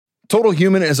Total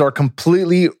Human is our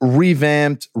completely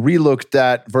revamped, relooked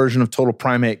at version of Total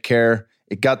Primate Care.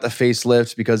 It got the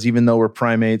facelift because even though we're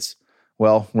primates,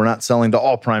 well, we're not selling to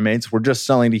all primates. We're just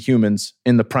selling to humans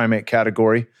in the primate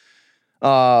category.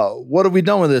 What have we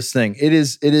done with this thing? It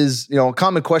is, a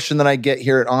common question that I get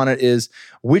here at Onnit is,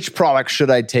 which product should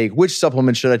I take? Which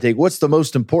supplement should I take? What's the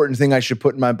most important thing I should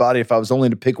put in my body if I was only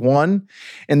to pick one?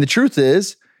 And the truth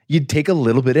is, you'd take a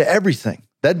little bit of everything.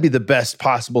 That'd be the best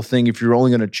possible thing if you're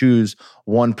only going to choose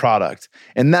one product.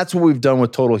 And that's what we've done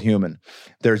with Total Human.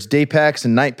 There's day packs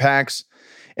and night packs,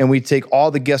 and we take all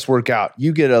the guesswork out.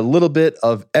 You get a little bit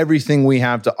of everything we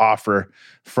have to offer,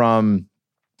 from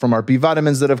our B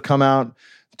vitamins that have come out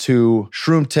to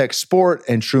Shroom Tech Sport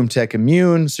and Shroom Tech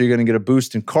Immune. So you're going to get a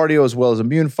boost in cardio as well as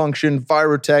immune function.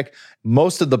 Virotech.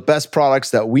 Most of the best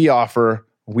products that we offer,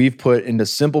 we've put into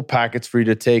simple packets for you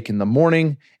to take in the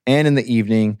morning and in the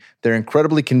evening. They're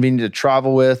incredibly convenient to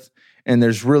travel with, and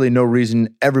there's really no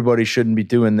reason everybody shouldn't be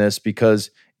doing this,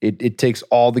 because it takes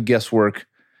all the guesswork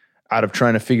out of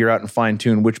trying to figure out and fine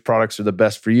tune which products are the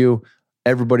best for you.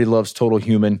 Everybody loves Total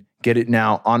Human. Get it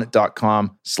now,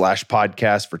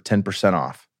 onnit.com/podcast for 10%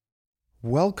 off.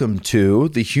 Welcome to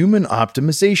the Human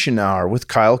Optimization Hour with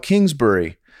Kyle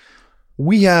Kingsbury.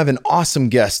 We have an awesome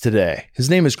guest today. His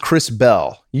name is Chris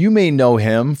Bell. You may know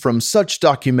him from such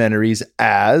documentaries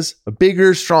as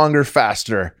Bigger, Stronger,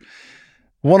 Faster.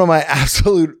 One of my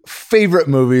absolute favorite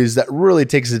movies that really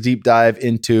takes a deep dive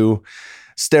into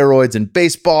steroids in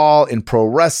baseball, in pro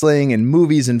wrestling, in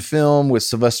movies and film with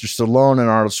Sylvester Stallone and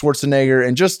Arnold Schwarzenegger,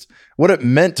 and just what it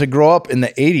meant to grow up in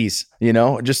the 80s.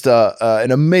 Just an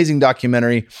amazing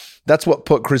documentary. That's what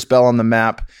put Chris Bell on the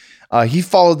map. He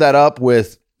followed that up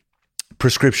with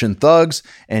Prescription Thugs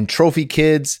and Trophy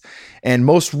Kids, and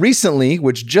most recently,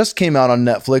 which just came out on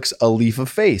Netflix, A Leaf of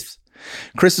Faith.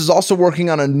 Chris is also working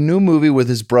on a new movie with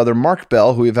his brother Mark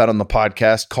Bell, who we've had on the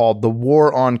podcast, called The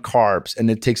War on Carbs,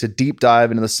 and it takes a deep dive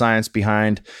into the science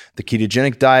behind the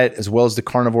ketogenic diet as well as the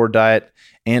carnivore diet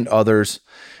and others.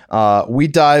 We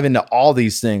dive into all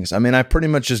these things. I mean, I pretty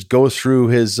much just go through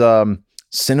his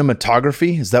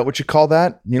cinematography. Is that what you call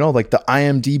that? Like the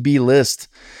IMDb list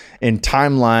and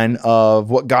timeline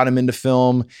of what got him into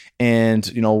film, and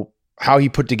how he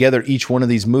put together each one of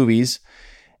these movies.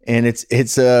 And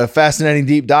it's a fascinating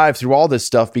deep dive through all this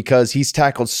stuff, because he's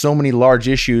tackled so many large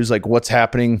issues, like what's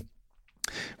happening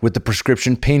with the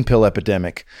prescription pain pill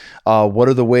epidemic. What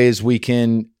are the ways we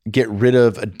can get rid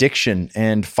of addiction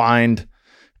and find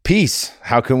peace?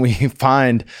 How can we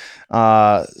find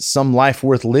some life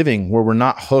worth living where we're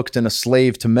not hooked and a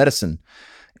slave to medicine?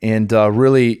 And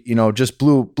really, just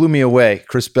blew me away.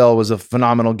 Chris Bell was a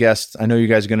phenomenal guest. I know you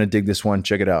guys are going to dig this one.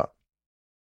 Check it out.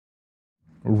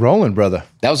 Rolling, brother.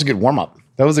 That was a good warm-up.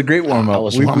 That was a great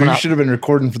warm-up. We should have been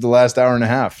recording for the last hour and a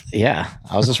half. Yeah,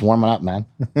 I was just warming up, man.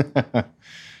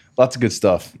 Lots of good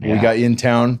stuff. Yeah. We got you in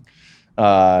town.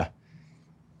 I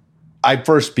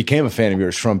first became a fan of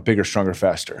yours from Bigger, Stronger,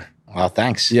 Faster. Well,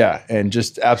 thanks. Yeah, and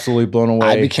just absolutely blown away.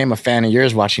 I became a fan of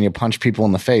yours watching you punch people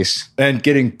in the face. And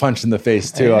getting punched in the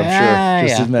face, too, I'm sure.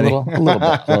 Just as many. A little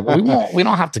bit. We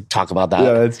don't have to talk about that.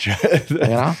 Yeah, that's true.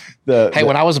 Hey,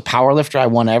 when I was a power lifter, I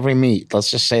won every meet.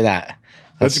 Let's just say that.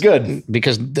 That's good.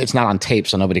 Because it's not on tape,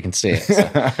 so nobody can see it. So.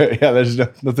 Yeah, there's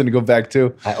nothing to go back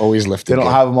to. I always lifted. They don't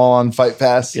have them all on Fight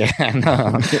Pass. Yeah,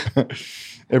 no.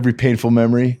 Every painful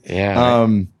memory. Yeah.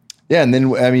 Yeah, and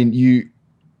then,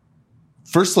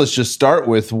 first, let's just start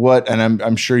with and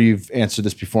I'm sure you've answered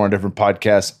this before on different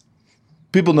podcasts.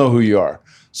 People know who you are.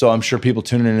 So I'm sure people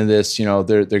tuning into this, they're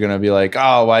going to be like,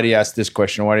 oh, why do you ask this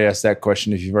question? Why do you ask that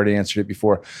question if you've already answered it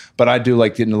before? But I do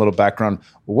like getting a little background.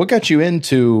 What got you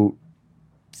into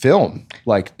film,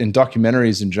 like in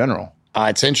documentaries in general?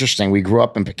 It's interesting. We grew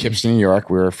up in Poughkeepsie, New York.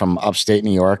 We were from upstate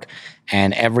New York.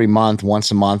 And every month,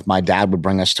 once a month, my dad would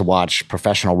bring us to watch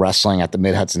professional wrestling at the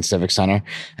Mid-Hudson Civic Center.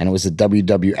 And it was the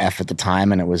WWF at the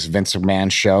time, and it was Vince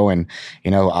McMahon's show. And,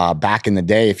 back in the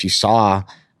day, if you saw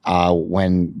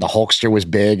when the Hulkster was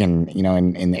big and,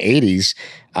 in the 80s,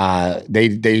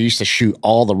 they used to shoot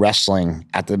all the wrestling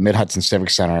at the Mid-Hudson Civic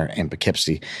Center in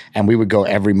Poughkeepsie. And we would go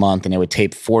every month, and they would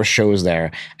tape 4 shows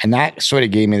there. And that sort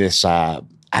of gave me this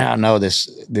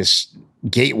this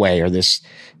gateway or this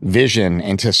vision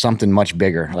into something much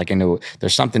bigger,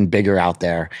 there's something bigger out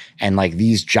there. And like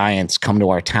these giants come to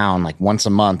our town like once a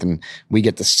month, and we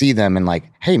get to see them, and like,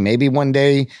 hey, maybe one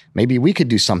day, maybe we could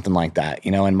do something like that,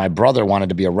 and my brother wanted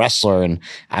to be a wrestler, and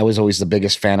I was always the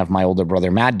biggest fan of my older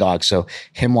brother, Mad Dog. So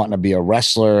him wanting to be a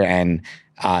wrestler and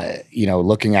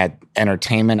looking at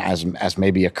entertainment as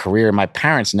maybe a career. My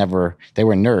parents they were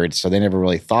nerds, so they never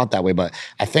really thought that way. But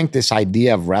I think this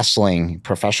idea of wrestling,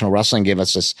 professional wrestling, gave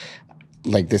us this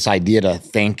like this idea to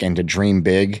think and to dream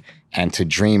big and to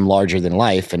dream larger than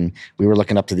life. And we were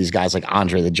looking up to these guys like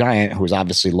Andre the Giant, who was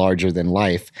obviously larger than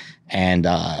life. And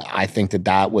I think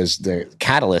that was the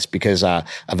catalyst, because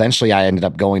eventually I ended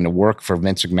up going to work for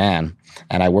Vince McMahon.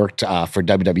 And I worked for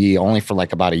WWE only for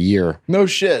like about a year. No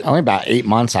shit. Only about 8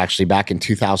 months, actually, back in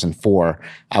 2004.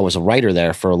 I was a writer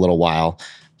there for a little while.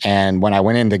 And when I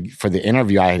went in for the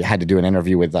interview, I had to do an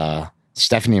interview with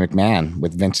Stephanie McMahon,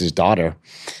 with Vince's daughter.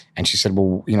 And she said,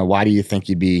 well, why do you think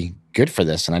you'd be good for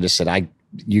this? And I just said,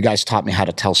 you guys taught me how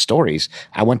to tell stories.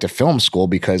 I went to film school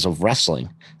because of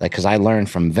wrestling, because I learned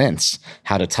from Vince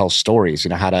how to tell stories,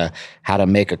 how to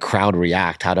make a crowd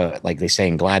react, how to, like they say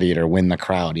in Gladiator, win the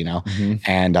crowd, Mm-hmm.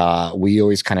 And we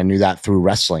always kind of knew that through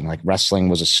wrestling. Like wrestling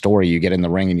was a story. You get in the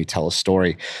ring and you tell a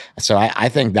story. So I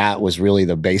think that was really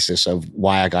the basis of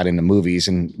why I got into movies.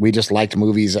 And we just liked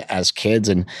movies as kids,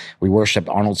 and we worshiped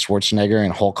Arnold Schwarzenegger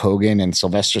and Hulk Hogan and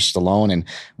Sylvester Stallone, and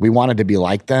we wanted to be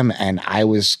like them. And I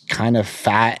was kind of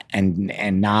fat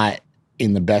and not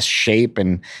in the best shape,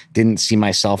 and didn't see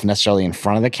myself necessarily in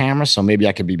front of the camera. So maybe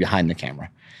I could be behind the camera.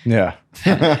 Yeah.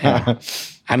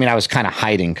 I mean, I was kind of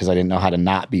hiding because I didn't know how to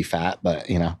not be fat, but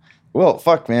Well,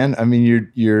 fuck, man. I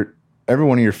mean, you're every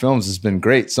one of your films has been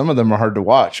great. Some of them are hard to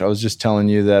watch. I was just telling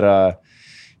you that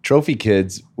Trophy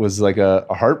Kids was like a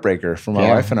heartbreaker for my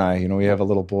wife and I. We have a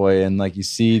little boy, and like you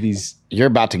see these. You're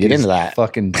about to get into that.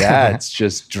 Fucking dads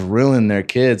just drilling their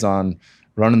kids on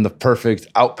running the perfect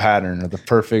out pattern, or the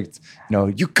perfect,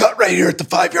 you cut right here at the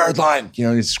 5-yard line.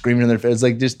 He's screaming in their face.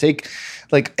 Like, just take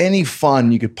like any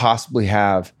fun you could possibly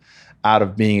have out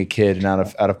of being a kid and out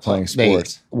of playing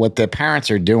sports. What the parents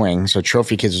are doing. So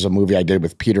Trophy Kids was a movie I did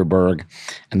with Peter Berg.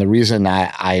 And the reason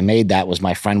I made that was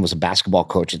my friend was a basketball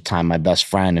coach at the time, my best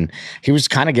friend, and he was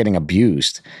kind of getting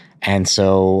abused. And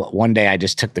so one day I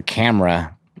just took the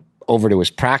camera over to his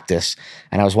practice,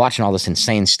 and I was watching all this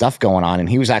insane stuff going on, and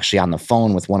he was actually on the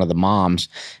phone with one of the moms,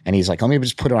 and he's like, let me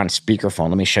just put it on speakerphone.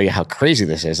 Let me show you how crazy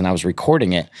this is. And I was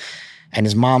recording it. And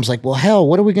his mom's like, well, hell,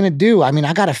 what are we going to do? I mean,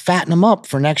 I got to fatten him up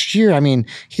for next year. I mean,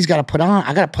 I got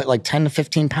to put like 10 to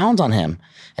 15 pounds on him.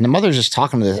 And the mother's just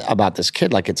talking about this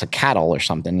kid like it's a cattle or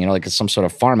something, like it's some sort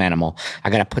of farm animal. I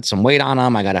got to put some weight on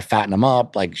him. I got to fatten him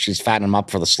up. Like she's fattening him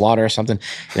up for the slaughter or something.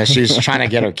 She's trying to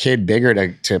get her kid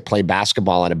bigger to play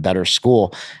basketball at a better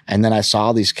school. And then I saw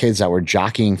all these kids that were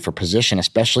jockeying for position,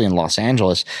 especially in Los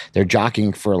Angeles. They're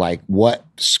jockeying for like what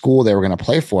school they were going to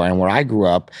play for. And where I grew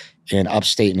up, in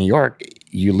upstate New York,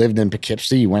 you lived in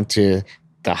Poughkeepsie, you went to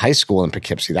the high school in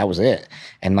Poughkeepsie, that was it.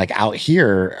 And like out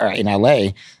here in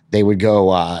LA, they would go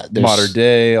Modern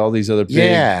Day, all these other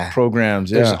big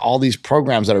programs. There's all these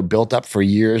programs that are built up for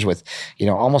years with,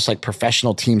 almost like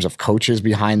professional teams of coaches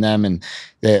behind them. And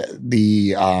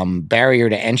the barrier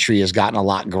to entry has gotten a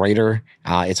lot greater.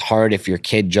 It's hard if your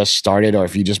kid just started, or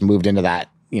if you just moved into that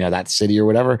that city or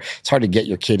whatever. It's hard to get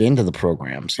your kid into the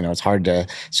programs. It's hard to.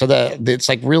 So it's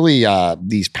like really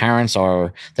these parents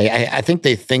are. I think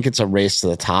they think it's a race to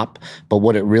the top, but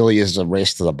what it really is a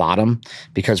race to the bottom.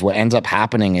 Because what ends up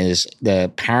happening is the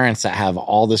parents that have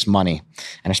all this money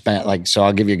and are spent so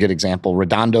I'll give you a good example.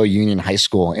 Redondo Union High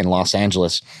School in Los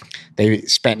Angeles. They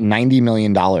spent $90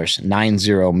 million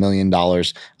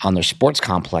on their sports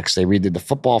complex. They redid the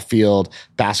football field,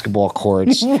 basketball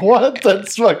courts. What?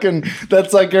 That's like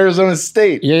Arizona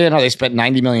State. Yeah, no, they spent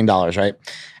 $90 million, right?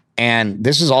 And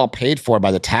this is all paid for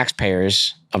by the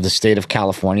taxpayers of the state of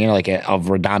California, of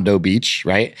Redondo Beach,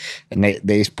 right? And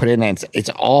they put in, it's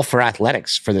all for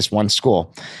athletics for this one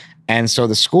school. And so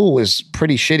the school was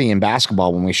pretty shitty in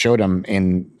basketball when we showed them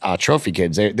in Trophy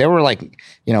Kids. They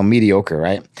were mediocre,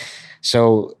 right?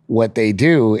 So what they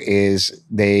do is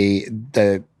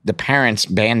the parents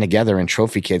band together in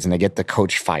Trophy Kids and they get the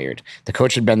coach fired. The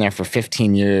coach had been there for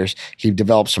 15 years. He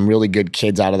developed some really good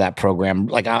kids out of that program.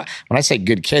 When I say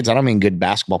good kids, I don't mean good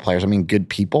basketball players. I mean good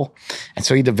people. And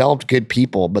so he developed good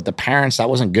people, but the parents, that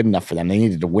wasn't good enough for them. They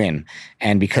needed to win.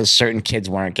 And because certain kids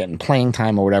weren't getting playing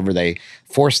time or whatever, they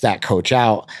forced that coach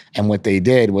out. And what they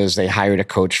did was they hired a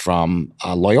coach from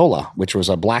Loyola, which was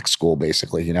a black school,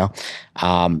 basically,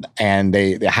 and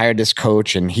they hired this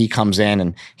coach, and he comes in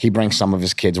and he brings some of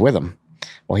his kids with him.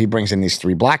 Well, he brings in these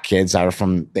 3 black kids that are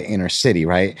from the inner city,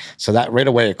 right? So that right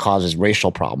away, it causes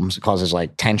racial problems. It causes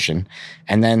tension.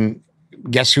 And then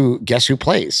guess who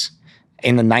plays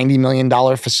in the $90 million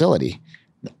facility?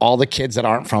 All the kids that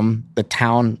aren't from the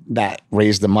town that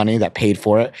raised the money, that paid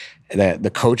for it.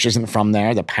 The coach isn't from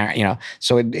there. The parent,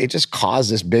 so it just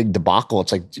caused this big debacle.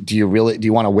 It's like, do you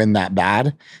want to win that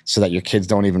bad so that your kids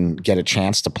don't even get a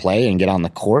chance to play and get on the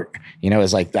court?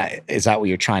 Is that what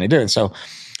you're trying to do? And so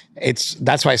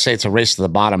that's why I say it's a race to the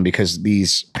bottom, because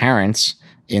these parents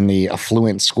in the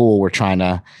affluent school were trying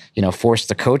to, force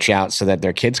the coach out so that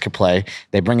their kids could play.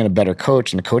 They bring in a better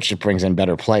coach, and the coach just brings in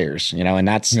better players, and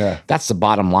that's the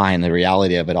bottom line. The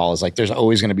reality of it all is like, there's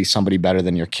always going to be somebody better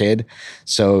than your kid.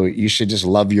 So you should just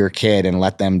love your kid and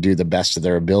let them do the best of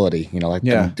their ability, let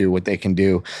them do what they can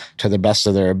do to the best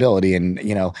of their ability. And,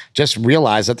 just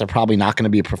realize that they're probably not going to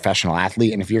be a professional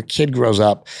athlete. And if your kid grows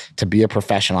up to be a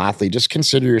professional athlete, just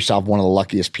consider yourself one of the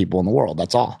luckiest people in the world.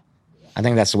 That's all. I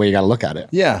think that's the way you got to look at it.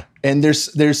 Yeah. And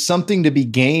there's something to be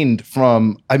gained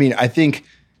from, I think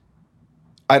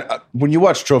when you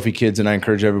watch Trophy Kids, and I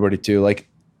encourage everybody to, like,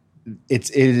 it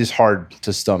is hard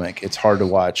to stomach. It's hard to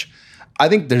watch. I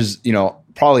think there's,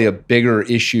 probably a bigger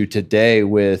issue today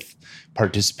with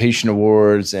participation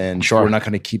awards, and we're not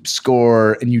going to keep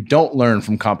score, and you don't learn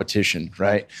from competition,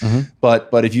 right? Mm-hmm.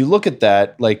 But if you look at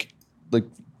that, like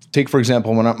take, for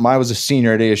example, when I was a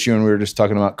senior at ASU, and we were just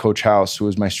talking about Coach House, who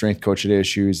was my strength coach at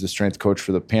ASU. He's the strength coach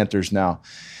for the Panthers now.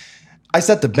 I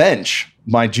set the bench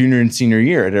my junior and senior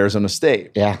year at Arizona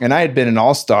State. Yeah. And I had been an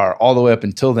all-star all the way up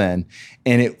until then,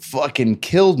 and it fucking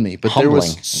killed me. But There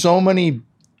was so many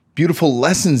beautiful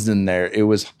lessons in there. It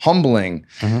was humbling.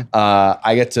 Mm-hmm.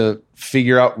 I get to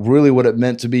figure out really what it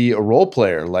meant to be a role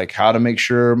player, like how to make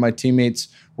sure my teammates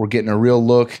were getting a real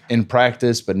look in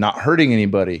practice, but not hurting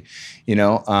anybody,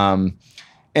 and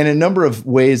a number of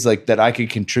ways like that I could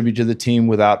contribute to the team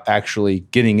without actually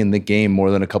getting in the game more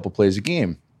than a couple plays a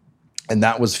game. And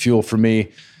that was fuel for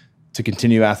me to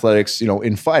continue athletics,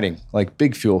 in fighting, like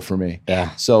big fuel for me.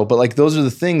 Yeah. So, but like, those are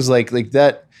the things like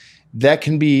that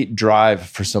can be drive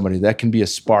for somebody. That can be a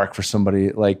spark for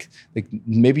somebody. Like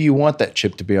maybe you want that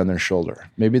chip to be on their shoulder.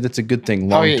 Maybe that's a good thing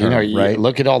long term, right?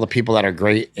 Look at all the people that are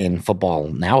great in football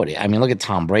nowadays. I mean, look at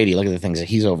Tom Brady. Look at the things that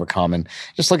he's overcome, and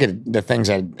just look at the things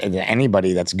that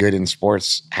anybody that's good in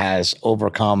sports has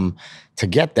overcome to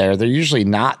get there. They're usually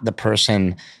not the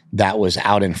person that was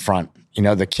out in front.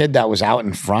 The kid that was out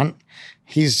in front,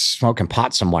 he's smoking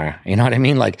pot somewhere. You know what I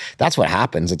mean? Like, that's what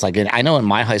happens. It's like, I know in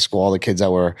my high school, all the kids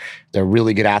they're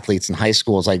really good athletes in high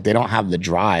school. It's like, they don't have the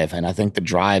drive. And I think the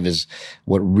drive is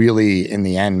what really, in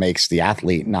the end, makes the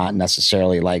athlete, not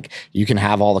necessarily like, you can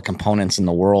have all the components in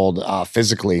the world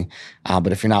physically,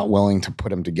 but if you're not willing to put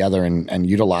them together and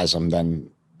utilize them, then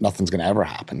nothing's going to ever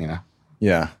happen,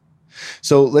 Yeah.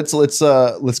 So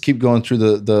let's keep going through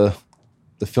the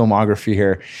filmography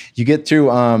here. You get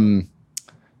through,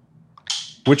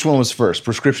 which one was first?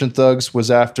 Prescription Thugs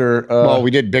was after. Well, we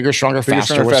did Bigger, Stronger,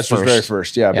 Faster. Was very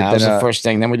first. Yeah, that was the first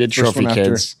thing. Then we did Trophy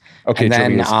Kids. Okay,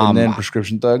 and then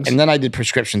Prescription Thugs. And then I did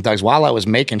Prescription Thugs while I was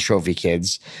making Trophy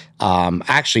Kids.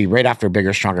 Actually, right after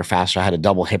Bigger, Stronger, Faster, I had a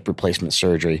double hip replacement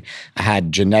surgery. I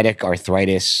had genetic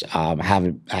arthritis.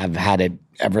 Have had it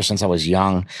ever since I was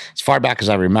young. As far back as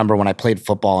I remember, when I played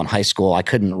football in high school, I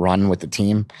couldn't run with the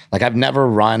team. Like, I've never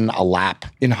run a lap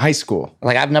in high school.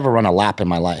 Like, I've never run a lap in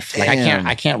my life. Like,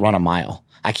 I can't run a mile.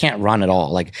 I can't run at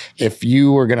all. Like, if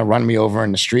you were going to run me over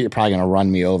in the street, you're probably going to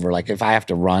run me over. Like, if I have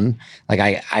to run, like,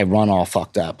 I run all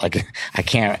fucked up. Like, I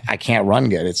can't run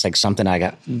good. It's like something I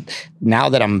got. Now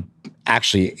that I'm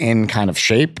actually in kind of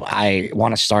shape, I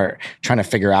want to start trying to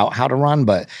figure out how to run,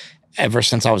 but ever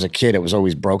since I was a kid, it was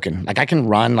always broken. Like, I can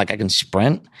run, like I can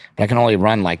sprint, but I can only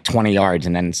run like 20 yards.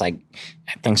 And then it's like,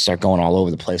 things start going all over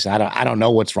the place. I don't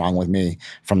know what's wrong with me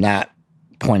from that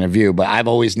point of view, but I've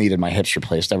always needed my hips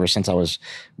replaced ever since I was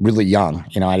really young.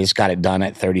 I just got it done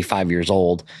at 35 years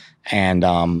old. And,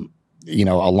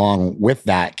 along with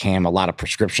that came a lot of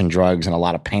prescription drugs and a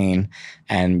lot of pain.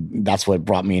 And that's what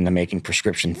brought me into making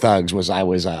Prescription Thugs. Was I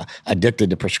was addicted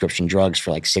to prescription drugs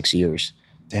for like 6 years.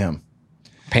 Damn.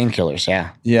 Painkillers, yeah.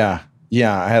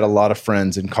 Yeah. I had a lot of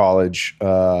friends in college,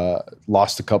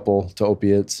 lost a couple to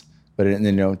opiates, but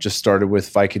just started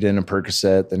with Vicodin and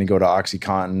Percocet. Then you go to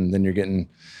OxyContin. Then you're getting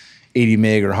 80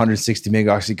 meg or 160 meg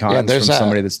OxyContin from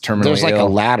somebody that's terminally ill. There's like a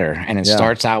ladder, and it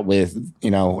starts out with,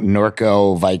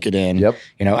 Norco, Vicodin. Yep.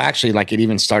 Actually, like, it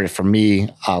even started for me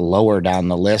lower down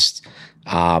the list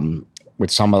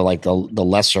with some of like the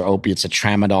lesser opiates, the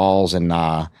Tramadols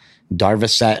and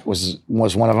Darvocet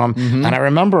was one of them. Mm-hmm. And I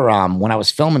remember when I was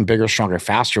filming Bigger, Stronger,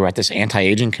 Faster, we were at this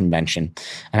anti-aging convention.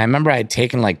 And I remember I had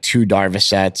taken like 2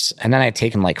 Darvocets, and then I had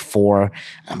taken like 4. And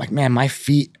I'm like, man, my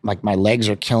feet, like my legs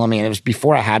are killing me. And it was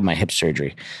before I had my hip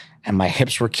surgery. And my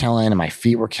hips were killing and my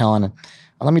feet were killing. Well,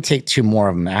 let me take 2 more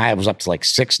of them. And I was up to like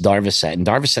 6 Darvocet. And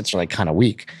Darvocets are like kind of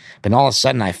weak. But all of a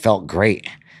sudden I felt great.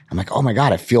 I'm like, oh my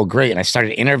God, I feel great. And I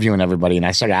started interviewing everybody, and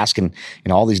I started asking,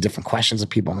 all these different questions of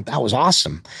people. I'm like, that was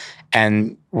awesome.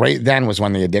 And right then was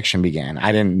when the addiction began.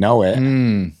 I didn't know it,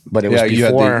 but it was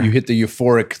before. You hit the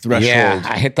euphoric threshold. Yeah,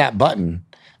 I hit that button.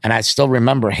 And I still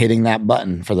remember hitting that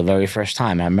button for the very first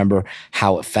time. I remember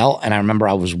how it felt. And I remember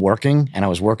I was working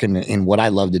in what I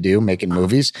love to do, making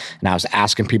movies. And I was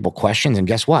asking people questions. And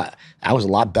guess what? I was a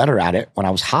lot better at it when I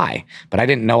was high, but I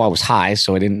didn't know I was high.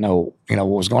 So I didn't know, what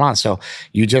was going on. So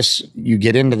you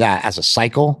get into that as a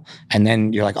cycle. And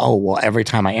then you're like, oh, well, every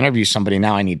time I interview somebody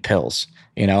now I need pills,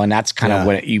 and that's kind of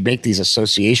what you make these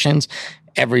associations.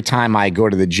 Every time I go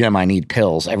to the gym, I need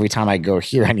pills. Every time I go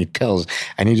here, I need pills.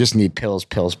 And you just need pills.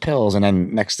 And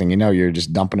then next thing you know, you're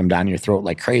just dumping them down your throat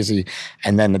like crazy.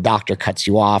 And then the doctor cuts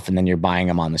you off, and then you're buying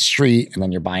them on the street, and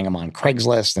then you're buying them on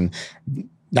Craigslist. And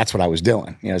that's what I was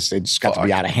doing. It just got to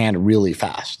be out of hand really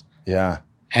fast. Yeah.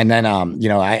 And then,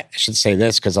 I should say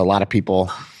this because a lot of people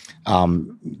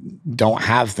don't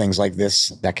have things like this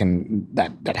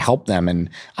that help them. And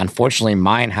unfortunately,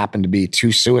 mine happened to be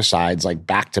 2 suicides like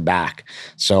back to back.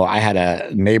 So I had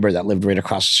a neighbor that lived right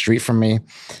across the street from me.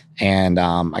 And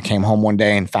I came home one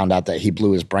day and found out that he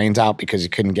blew his brains out because he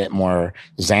couldn't get more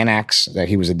Xanax that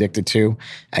he was addicted to.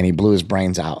 And he blew his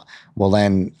brains out. Well,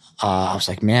 then I was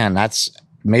like, man, that's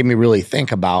made me really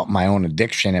think about my own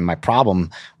addiction and my problem.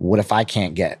 What if I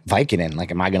can't get Vicodin? Like,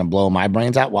 am I going to blow my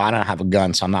brains out? Well, I don't have a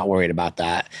gun, so I'm not worried about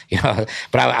that.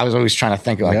 But I was always trying to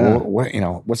think like, well,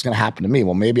 what's going to happen to me?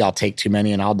 Well, maybe I'll take too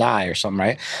many and I'll die or something,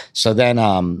 right? So then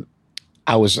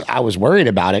I was worried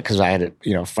about it because I had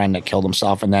a friend that killed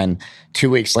himself, and then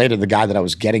 2 weeks later, the guy that I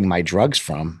was getting my drugs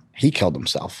from, he killed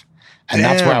himself, and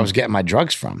that's where I was getting my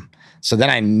drugs from. So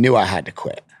then I knew I had to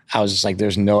quit. I was just like,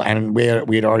 there's no, and we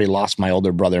had already lost my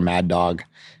older brother, Mad Dog,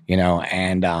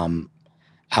 and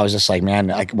I was just like, man,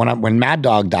 like when Mad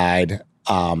Dog died,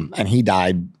 and he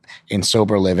died in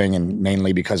sober living and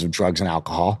mainly because of drugs and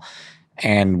alcohol.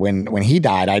 And when he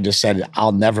died, I just said,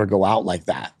 I'll never go out like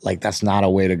that. Like, that's not a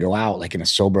way to go out, like in a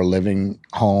sober living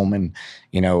home. And,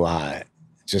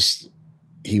 just,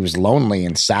 he was lonely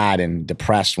and sad and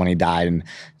depressed when he died, and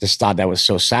just thought that was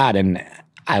so sad. And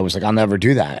I was like, I'll never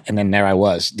do that. And then there I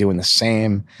was doing the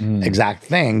same exact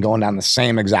thing, going down the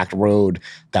same exact road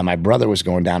that my brother was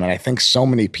going down. And I think so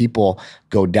many people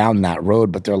go down that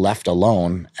road, but they're left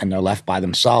alone and they're left by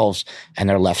themselves and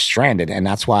they're left stranded. And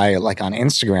that's why, like on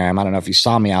Instagram, I don't know if you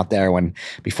saw me out there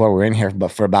before we were in here,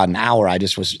 but for about an hour, I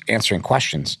just was answering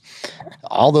questions.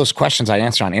 All those questions I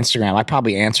answered on Instagram, I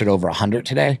probably answered over 100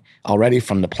 today already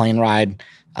from the plane ride.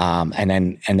 And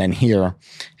then here,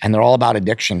 and they're all about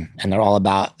addiction, and they're all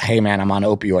about, hey man, I'm on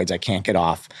opioids, I can't get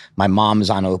off. My mom is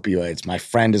on opioids. My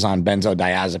friend is on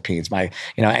benzodiazepines.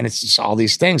 And it's just all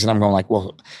these things. And I'm going like,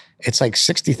 well, it's like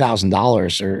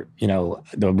 $60,000 or,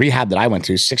 the rehab that I went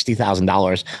to,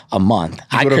 $60,000 a month.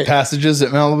 You go to Passages at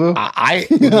Malibu? I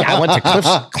went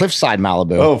to Cliffside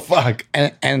Malibu. Oh, fuck.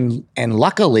 And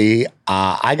luckily,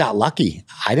 I got lucky.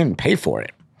 I didn't pay for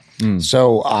it.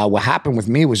 So what happened with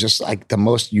me was just like the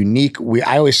most unique.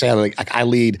 I always say like I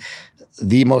lead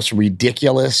the most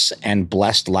ridiculous and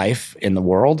blessed life in the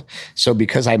world. So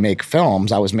because I make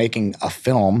films, I was making a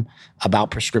film about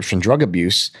prescription drug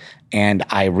abuse, and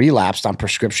I relapsed on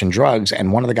prescription drugs.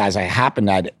 And one of the guys I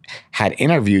had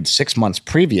interviewed 6 months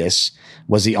previous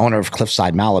was the owner of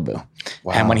Cliffside Malibu.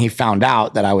 Wow. And when he found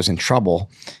out that I was in trouble,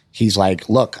 he's like,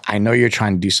 look, I know you're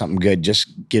trying to do something good. Just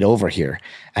get over here.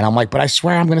 And I'm like, but I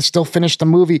swear I'm going to still finish the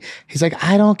movie. He's like,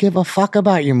 I don't give a fuck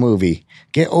about your movie.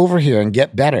 Get over here and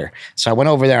get better. So I went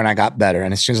over there and I got better.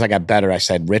 And as soon as I got better, I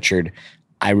said, Richard,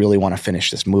 I really want to finish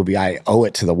this movie. I owe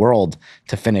it to the world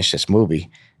to finish this movie.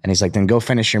 And he's like, then go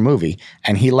finish your movie.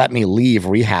 And he let me leave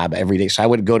rehab every day. So I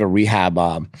would go to rehab.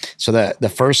 So the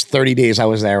first 30 days I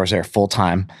was there full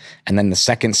time. And then the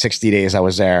second 60 days I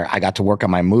was there, I got to work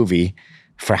on my movie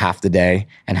for half the day,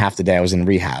 and half the day I was in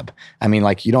rehab. I mean,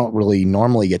 like, you don't really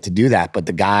normally get to do that, but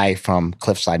the guy from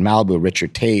Cliffside Malibu,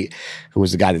 Richard Tate, who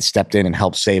was the guy that stepped in and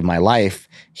helped save my life,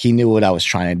 he knew what I was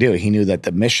trying to do. He knew that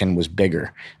the mission was bigger.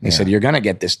 And he said, you're going to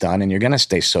get this done, and you're going to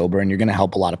stay sober, and you're going to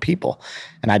help a lot of people.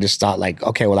 And I just thought like,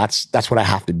 okay, well, that's what I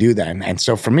have to do then. And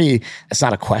so for me, it's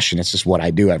not a question. It's just what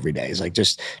I do every day. It's like,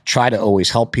 just try to always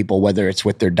help people, whether it's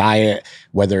with their diet,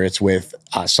 whether it's with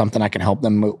something I can help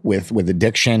them with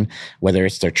addiction, whether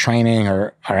it's their training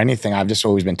or anything. I've just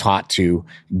always been taught to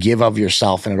give of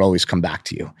yourself, and it'll always come back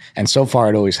to you. And so far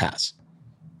it always has.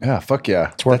 Yeah, fuck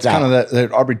yeah. It's worked out. Kind of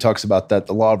that Aubrey talks about that,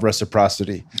 the law of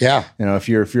reciprocity. Yeah. If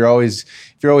you're always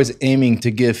aiming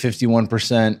to give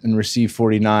 51% and receive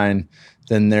 49,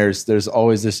 then there's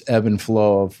always this ebb and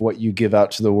flow of what you give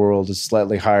out to the world is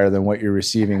slightly higher than what you're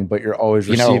receiving, but you're always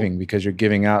receiving because you're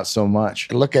giving out so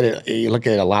much. Look at it. You look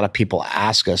at it, a lot of people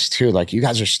ask us too, like, you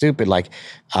guys are stupid. Like,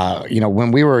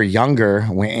 when we were younger,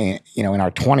 in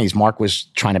our 20s, Mark was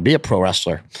trying to be a pro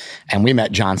wrestler, and we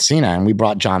met John Cena, and we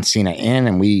brought John Cena in,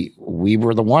 and we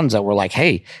were the ones that were like,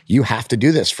 hey, you have to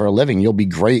do this for a living. You'll be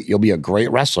great. You'll be a great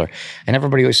wrestler. And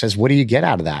everybody always says, what do you get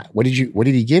out of that? What did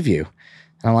he give you?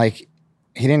 And I'm like,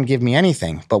 he didn't give me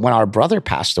anything. But when our brother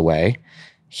passed away,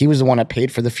 he was the one that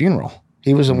paid for the funeral.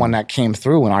 He was the one that came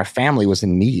through when our family was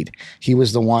in need. He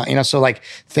was the one, so like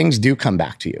things do come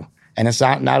back to you. And it's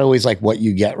not always like what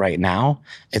you get right now.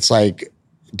 It's like,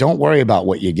 don't worry about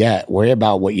what you get. Worry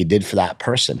about what you did for that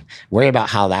person. Worry about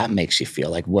how that makes you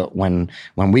feel. Like when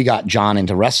we got John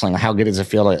into wrestling, how good does it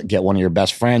feel to get one of your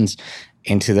best friends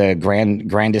into the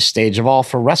grandest stage of all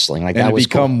for wrestling? Like, and that was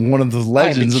become cool. One of the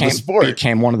legends of the sport.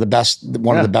 Became one of the best, of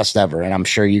the best ever. And I'm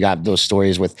sure you got those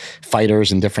stories with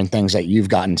fighters and different things that you've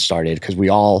gotten started, because we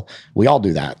all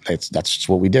do that. That's just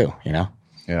what we do,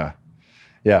 Yeah.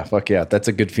 Yeah, fuck yeah. That's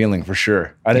a good feeling for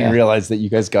sure. I didn't realize that you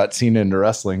guys got Cena into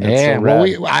wrestling. That's so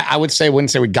rad. Well, I wouldn't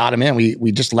say we got him in.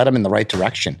 We just led him in the right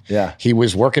direction. Yeah. He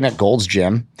was working at Gold's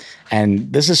Gym,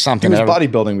 and this is something. He was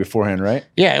bodybuilding beforehand, right?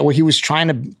 Yeah, well, he was trying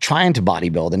to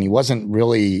bodybuild, and he wasn't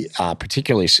really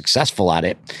particularly successful at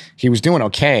it. He was doing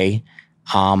okay,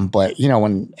 but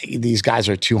when these guys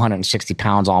are 260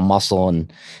 pounds all muscle,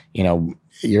 and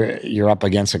you're up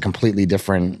against a completely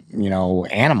different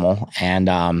animal,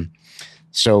 and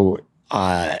so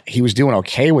he was doing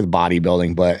okay with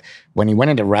bodybuilding, but when he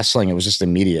went into wrestling, it was just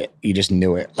immediate. You just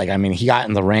knew it. Like, I mean, he got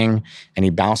in the ring and he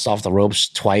bounced off the ropes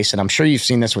twice. And I'm sure you've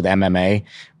seen this with MMA,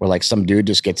 where like some dude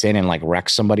just gets in and like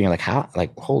wrecks somebody, and like, how,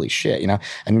 like, holy shit,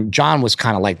 And John was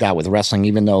kind of like that with wrestling,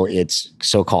 even though it's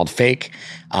so-called fake.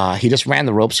 He just ran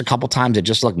the ropes a couple times. It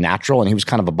just looked natural, and he was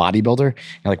kind of a bodybuilder. You're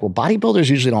like, well, bodybuilders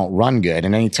usually don't run good.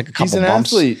 And then he took a couple bumps.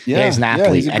 Athlete. Yeah, he's an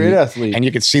athlete. Yeah, he's a great athlete. And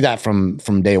you could see that from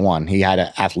day one. He had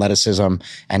athleticism,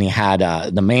 and he had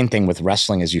the main thing with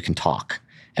wrestling is you can talk.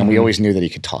 And we always knew that he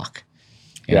could talk.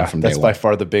 From that's by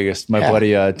far the biggest. My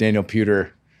buddy Daniel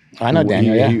Pewter. I know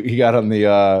Daniel. He got on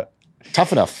the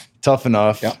Tough Enough. Tough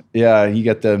Enough. Yeah. Yeah, he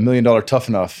got the $1 Million Tough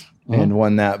Enough and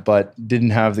won that, but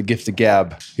didn't have the gift of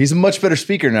gab. He's a much better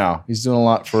speaker now. He's doing a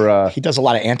lot for. He does a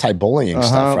lot of anti-bullying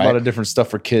stuff, right? A lot of different stuff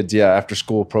for kids. Yeah, after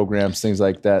school programs, things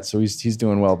like that. So he's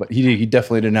doing well, but he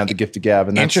definitely didn't have the gift of gab,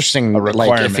 and that's interesting. a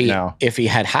requirement like now. If he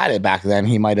had it back then,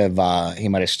 he might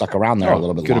have stuck around there a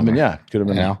little bit longer. Could have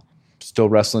been. Still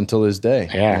wrestling till his day.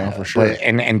 Yeah, for sure. But,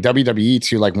 and WWE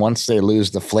too, like once they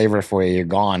lose the flavor for you, you're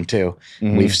gone too.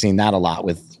 Mm-hmm. We've seen that a lot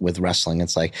with wrestling.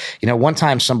 It's like, one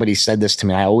time somebody said this to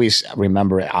me, I always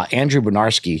remember it. Andrew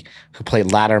Bernarski, who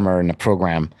played Latimer in the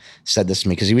program, said this to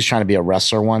me because he was trying to be a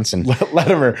wrestler once. And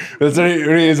Latimer,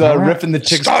 he's ripping the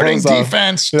chick's starting clothes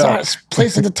defense, off.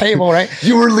 place at the table, right?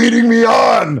 You were leading me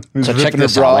on. So check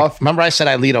this out. Like, remember I said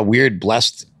I lead a weird,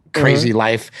 blessed, crazy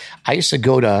life. I used to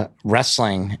go to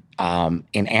wrestling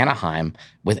in Anaheim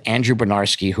with Andrew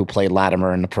Bernarski, who played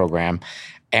Latimer in the program,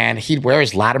 and he'd wear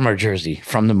his Latimer jersey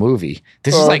from the movie.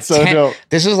 This is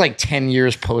like 10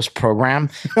 years post program,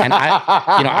 and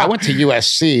I went to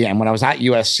USC, and when I was at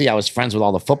USC, I was friends with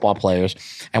all the football players,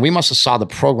 and we must have saw the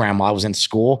program while I was in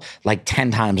school like 10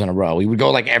 times in a row. We would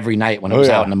go like every night when it was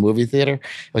out in the movie theater.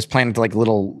 It was playing at like a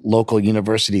little local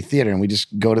university theater, and we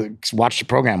just go to watch the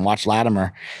program, watch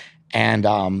Latimer, and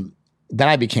then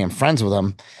I became friends with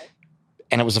him.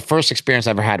 And it was the first experience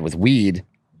I ever had with weed,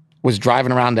 was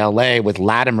driving around LA with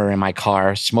Latimer in my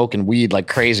car, smoking weed like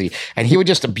crazy. And he would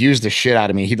just abuse the shit out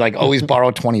of me. He'd like always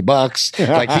borrow $20.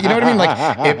 Like, you know what I mean?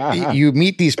 Like, if you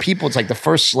meet these people, it's like the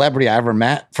first celebrity I ever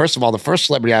met. First of all, the first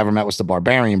celebrity I ever met was the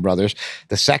Barbarian Brothers.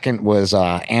 The second was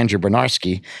Andrew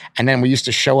Bernarski. And then we used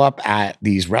to show up at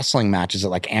these wrestling matches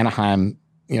at like Anaheim,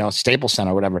 Staples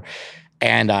Center or whatever.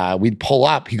 And we'd pull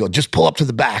up. He'd go, just pull up to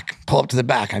the back. Pull up to the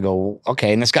back. I go,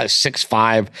 okay. And this guy's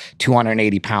 6'5",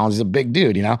 280 pounds. He's a big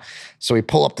dude, So we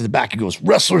pull up to the back. He goes,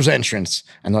 wrestler's entrance.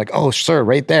 And they're like, oh, sir,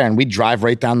 right there. And we'd drive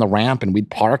right down the ramp, and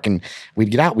we'd park, and we'd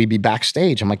get out. We'd be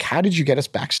backstage. I'm like, how did you get us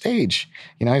backstage?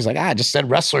 He's like, I just said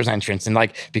wrestler's entrance. And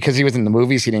like, because he was in the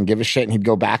movies, he didn't give a shit. And he'd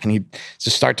go back and he'd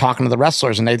just start talking to the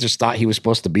wrestlers, and they just thought he was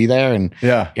supposed to be there. And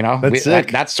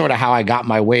that's sort of how I got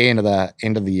my way into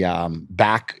the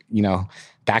back,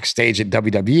 backstage at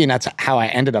WWE. And that's how I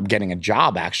ended up getting a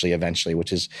job actually eventually,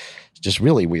 which is just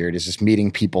really weird, is just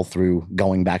meeting people through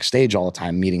going backstage all the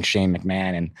time, meeting Shane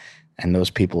McMahon and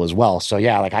those people as well. So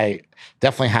yeah, like I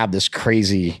definitely have this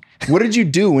crazy. What did you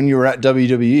do when you were at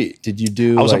WWE? Did you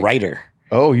do? I was a writer.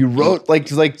 Oh, you wrote like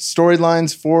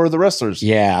storylines for the wrestlers.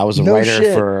 Yeah, I was a No writer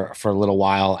shit. for a little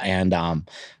while, and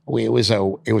it was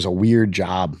a weird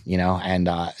job, you know. And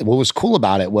what was cool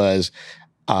about it was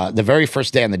the very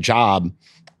first day on the job,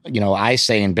 you know, I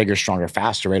say in Bigger, Stronger,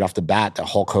 Faster right off the bat that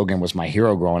Hulk Hogan was my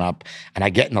hero growing up, and I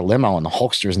get in the limo and the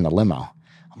Hulkster's in the limo.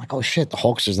 I'm like, oh shit, the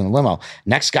Hulkster's in the limo.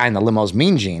 Next guy in the limo is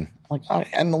Mean Gene. Like, oh,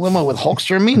 in the limo with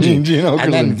Hulkster and Mean Gene.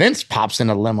 And then Vince pops in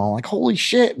the limo. I'm like, holy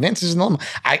shit, Vince is in the limo.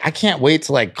 I can't wait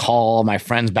to like call my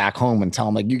friends back home and tell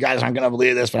them like, you guys aren't going to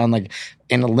believe this, but I'm like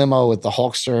in the limo with the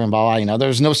Hulkster and blah, blah, you know, there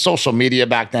was no social media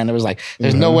back then. It was like,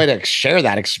 there's no way to share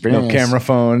that experience. No camera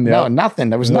phone. No, nothing.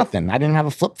 There was nothing. I didn't have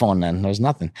a flip phone then. There was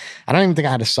nothing. I don't even think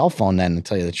I had a cell phone then, to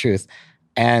tell you the truth.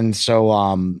 And so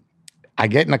I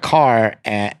get in the car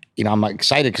and, you know, I'm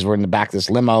excited because we're in the back of this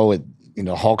limo with, you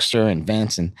know, Hulkster and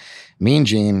Vince and Mean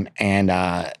Gene, and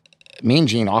Mean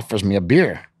Gene offers me a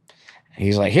beer.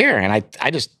 He's like, here, and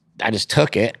I just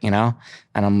took it, you know,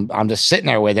 and I'm just sitting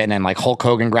there with it, and then like Hulk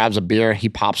Hogan grabs a beer, he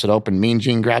pops it open. Mean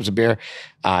Gene grabs a beer,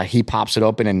 he pops it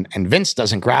open, and Vince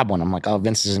doesn't grab one. I'm like, oh,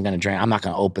 Vince isn't gonna drink. I'm not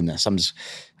gonna open this.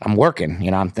 I'm working, you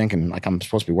know. I'm thinking like I'm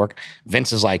supposed to be working.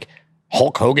 Vince is like,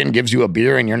 Hulk Hogan gives you a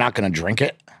beer and you're not gonna drink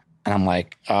it, and I'm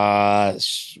like,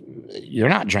 you're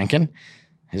not drinking.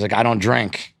 He's like, I don't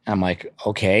drink. I'm like,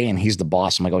 okay. And he's the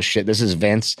boss. I'm like, oh shit, this is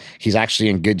Vince. He's actually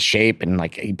in good shape. And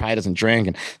like, he probably doesn't drink.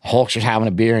 And Hulkster's having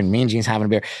a beer and Mean Gene's having a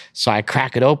beer. So I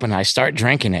crack it open. And I start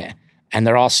drinking it. And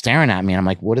they're all staring at me. And I'm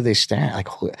like, what are they staring at? Like,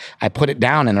 I put it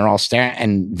down and they're all staring.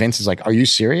 And Vince is like, are you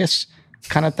serious?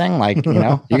 Kind of thing. Like, you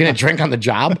know, you're going to drink on the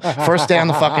job, first day on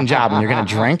the fucking job, and you're going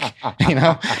to drink, you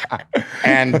know?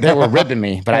 And they were ribbing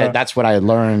me, but that's what I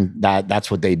learned,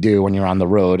 that's what they do when you're on the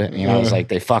road. You know, it's like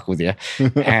they fuck with you.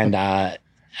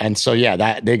 And so, yeah,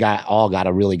 that they got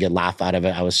a really good laugh out of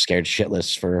it. I was scared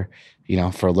shitless for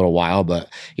a little while, but,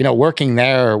 you know, working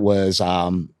there was,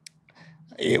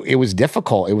 it was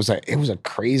difficult. It was a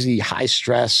crazy high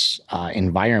stress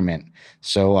environment.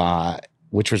 So,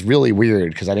 which was really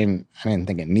weird because I didn't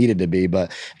think it needed to be.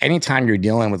 But anytime you're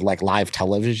dealing with like live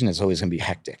television, it's always gonna be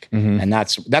hectic. Mm-hmm. And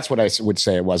that's what I would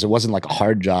say it was. It wasn't like a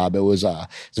hard job. It was a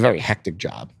very hectic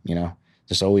job, you know,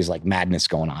 just always like madness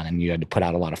going on, and you had to put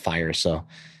out a lot of fires. So it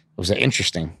was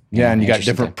interesting. Yeah, and you got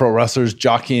different pro wrestlers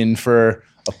jockeying for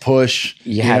a push.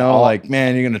 You know, like,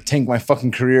 man, you're gonna tank my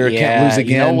fucking career. I can't lose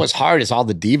again. You know what's hard is all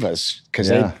the divas, because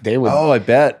they would. Oh, I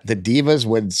bet the divas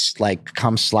would like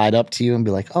come slide up to you and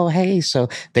be like, "Oh, hey." So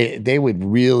they would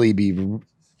really be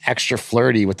extra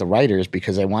flirty with the writers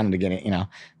because they wanted to get it. You know,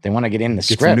 they want to get in the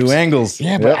script. New angles.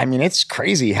 Yeah, but I mean, it's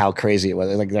crazy how crazy it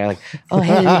was. Like they're like, "Oh,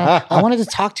 hey, you know, I wanted to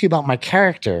talk to you about my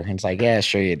character." And it's like, "Yeah,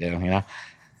 sure you do." You know.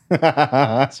 So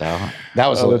that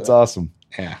was. That's awesome.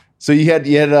 Yeah. So you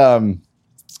had.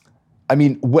 I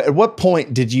mean, at what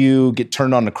point did you get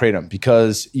turned on to Kratom?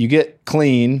 Because you get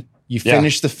clean, you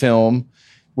finish the film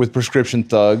with Prescription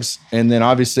Thugs, and then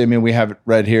obviously, I mean, we have it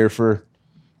right here for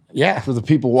the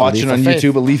people watching on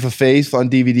YouTube, A Leaf of Faith on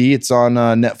DVD. It's on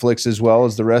Netflix as well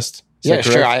as the rest. Yeah,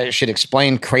 sure. I should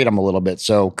explain Kratom a little bit.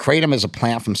 So Kratom is a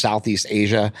plant from Southeast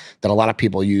Asia that a lot of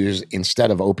people use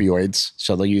instead of opioids.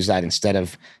 So they'll use that instead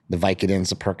of the Vicodins,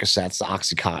 the Percocets, the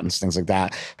Oxycontins, things like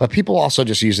that. But people also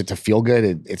just use it to feel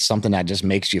good. It's something that just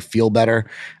makes you feel better.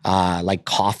 Like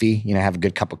coffee, you know, have a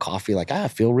good cup of coffee. Like, I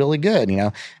feel really good, you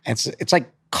know. It's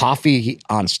like coffee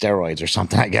on steroids or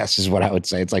something, I guess is what I would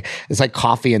say. It's like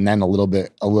coffee and then a little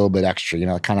bit extra, you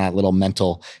know, kind of that little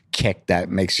mental kick that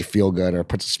makes you feel good or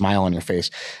puts a smile on your face.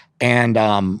 And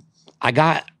I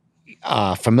got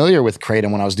familiar with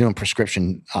Kratom when I was doing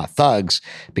Prescription Thugs,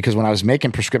 because when I was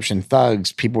making Prescription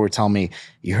Thugs, people were telling me,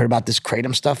 you heard about this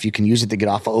Kratom stuff? You can use it to get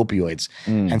off of opioids.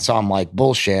 And so I'm like,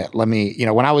 bullshit. Let me, you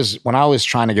know, when I was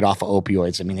trying to get off of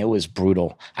opioids, I mean, it was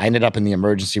brutal. I ended up in the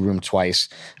emergency room twice.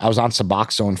 I was on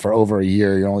Suboxone for over a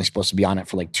year. You're only supposed to be on it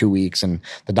for like 2 weeks. And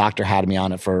the doctor had me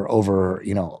on it for over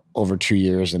 2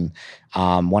 years. And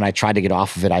when I tried to get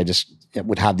off of it, it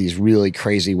would have these really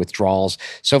crazy withdrawals.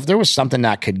 So if there was something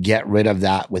that could get rid of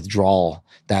that withdrawal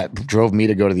that drove me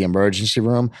to go to the emergency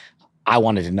room, I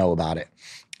wanted to know about it.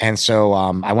 And so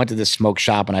I went to this smoke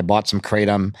shop and I bought some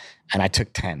Kratom and I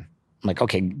took 10. I'm like,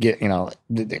 okay,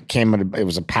 it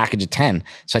was a package of 10.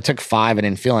 So I took 5, I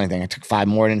didn't feel anything. I took 5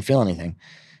 more, I didn't feel anything.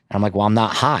 And I'm like, well, I'm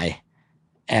not high.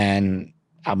 And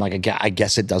I'm like, I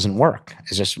guess it doesn't work.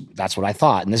 It's just, that's what I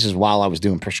thought. And this is while I was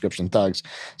doing Prescription Thugs.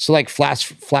 So like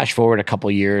flash forward a couple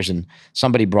of years and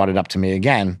somebody brought it up to me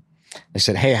again. They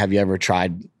said, hey, have you ever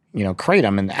tried, you know,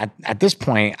 Kratom? And at this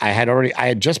point I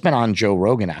had just been on Joe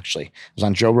Rogan, actually. I was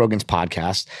on Joe Rogan's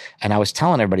podcast and I was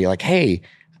telling everybody like, hey,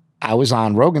 I was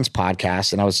on Rogan's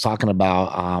podcast and I was talking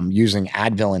about using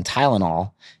Advil and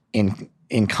Tylenol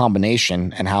in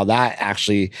combination, and how that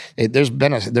actually, there's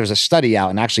a study out,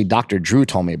 and actually Dr. Drew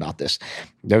told me about this.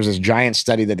 There was this giant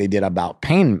study that they did about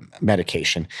pain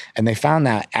medication, and they found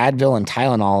that Advil and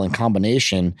Tylenol in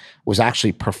combination was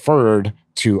actually preferred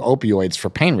to opioids for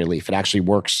pain relief. It actually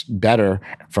works better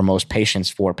for most patients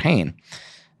for pain.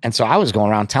 And so I was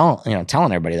going around telling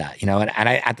everybody that, and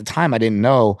I, at the time I didn't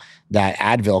know that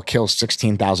Advil kills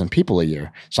 16,000 people a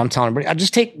year. So I'm telling everybody,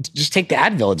 just take the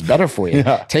Advil. It's better for you.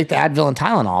 Yeah. Take the Advil and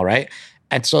Tylenol, right?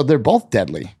 And so they're both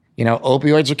deadly.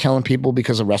 Opioids are killing people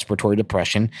because of respiratory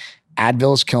depression.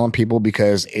 Advil is killing people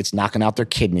because it's knocking out their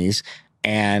kidneys,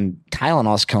 and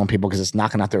Tylenol is killing people because it's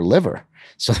knocking out their liver.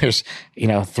 So there's,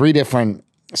 3 different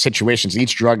situations.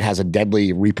 Each drug has a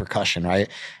deadly repercussion, right?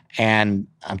 And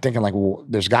I'm thinking like, well,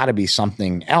 there's got to be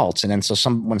something else. And then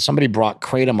when somebody brought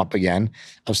kratom up again,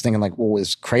 I was thinking like, well,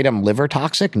 is kratom liver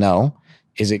toxic? No.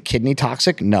 Is it kidney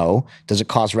toxic? No. Does it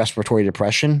cause respiratory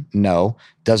depression? No.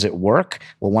 Does it work?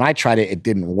 Well, when I tried it, it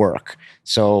didn't work.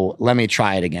 So let me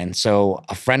try it again. So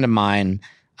a friend of mine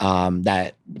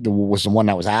that was the one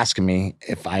that was asking me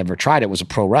if I ever tried it was a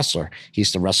pro wrestler. He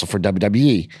used to wrestle for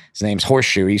WWE. His name's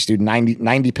Horseshoe. He used to do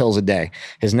 90 pills a day.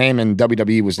 His name in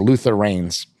WWE was Luther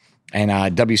Reigns. And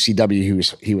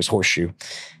WCW, he was Horseshoe.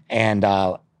 And,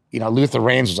 Luther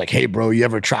Reigns was like, hey, bro, you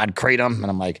ever tried kratom? And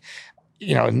I'm like,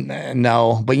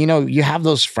 no. But, you have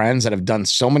those friends that have done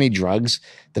so many drugs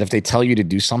that if they tell you to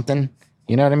do something,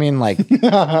 you know what I mean? Like,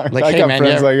 I hey, got man,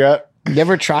 friends like that. You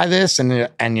ever try this? And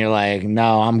you're like,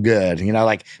 no, I'm good.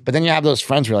 But then you have those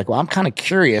friends who are like, well, I'm kind of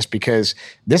curious because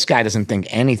this guy doesn't think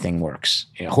anything works.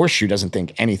 Horseshoe doesn't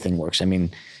think anything works. I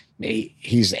mean,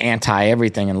 he's anti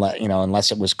everything,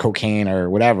 unless it was cocaine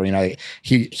or whatever.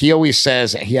 He always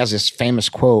says, he has this famous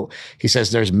quote. He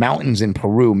says, "There's mountains in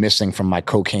Peru missing from my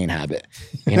cocaine habit."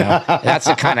 That's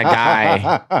the kind of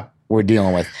guy we're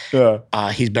dealing with.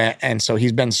 Yeah. He's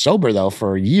been sober though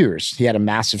for years. He had a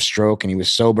massive stroke and he was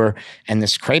sober, and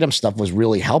this kratom stuff was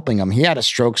really helping him. He had a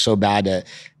stroke so bad that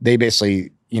they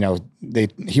basically,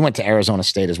 he went to Arizona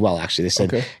State as well. Actually, they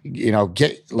said,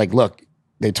 okay. Look.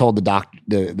 They told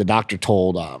the doctor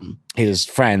told his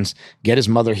friends, get his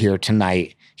mother here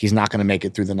tonight. He's not going to make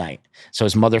it through the night. So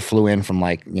his mother flew in from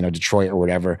Detroit or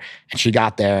whatever, and she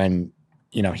got there, and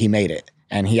he made it,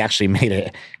 and he actually made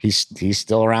it. He's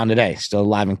still around today, still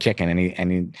alive and kicking.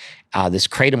 And this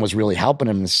kratom was really helping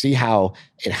him, to see how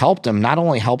it helped him. Not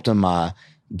only helped him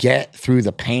get through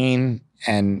the pain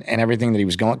and everything that he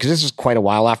was going, because this is quite a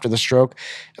while after the stroke,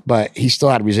 but he still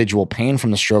had residual pain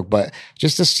from the stroke. But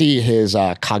just to see his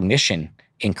cognition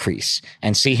increase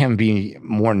and see him be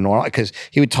more normal, because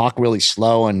he would talk really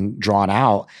slow and drawn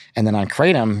out, and then on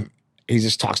kratom he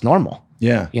just talks normal.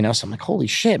 Yeah. So I'm like, holy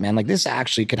shit, man, like this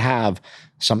actually could have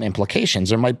some implications.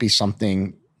 There might be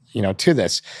something to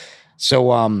this.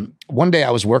 So one day I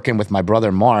was working with my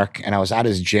brother Mark, and I was at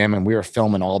his gym, and we were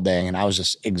filming all day, and I was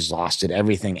just exhausted.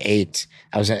 Everything ached.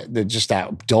 I was just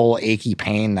that dull, achy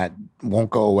pain that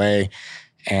won't go away.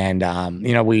 And,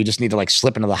 we just need to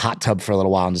slip into the hot tub for a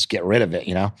little while and just get rid of it,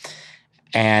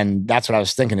 And that's what I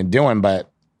was thinking of doing.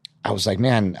 But I was like,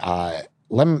 man,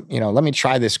 let me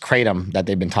try this kratom that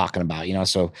they've been talking about,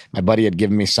 So my buddy had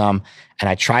given me some, and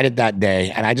I tried it that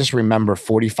day. And I just remember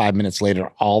 45 minutes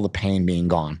later, all the pain being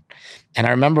gone. And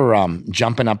I remember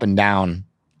jumping up and down,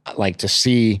 to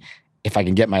see if I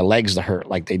can get my legs to hurt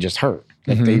like they just hurt.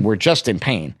 They were just in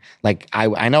pain.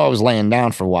 I know I was laying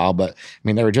down for a while, but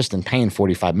they were just in pain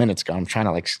 45 minutes ago. I'm trying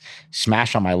to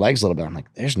smash on my legs a little bit. I'm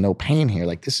like, there's no pain here.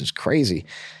 This is crazy.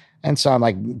 And so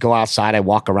I'm go outside, I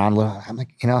walk around. I'm like,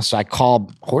 so I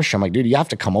called Horseshoe. I'm like, dude, you have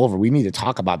to come over. We need to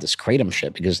talk about this kratom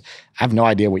shit, because I have no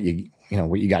idea what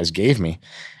you guys gave me.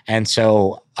 And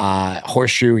so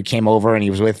Horseshoe, he came over, and he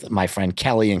was with my friend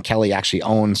Kelly, and Kelly actually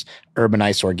owns Urban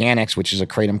Ice Organics, which is a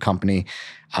kratom company.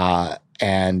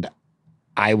 And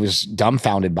I was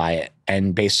dumbfounded by it.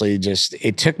 And basically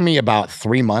it took me about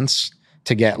 3 months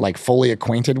to get fully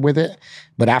acquainted with it.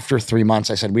 But after 3 months,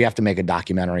 I said, we have to make a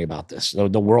documentary about this.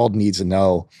 The world needs to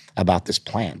know about this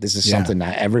plant. This is something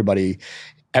that everybody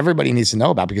needs to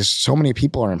know about, because so many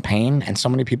people are in pain and so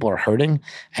many people are hurting,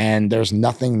 and there's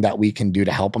nothing that we can do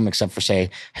to help them except for say,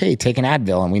 hey, take an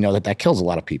Advil. And we know that kills a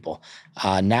lot of people.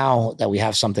 Now that we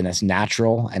have something that's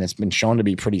natural and it's been shown to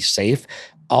be pretty safe,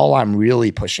 all I'm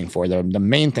really pushing for, the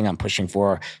main thing I'm pushing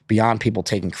for beyond people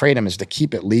taking kratom, is to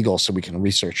keep it legal so we can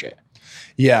research it.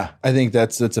 Yeah, I think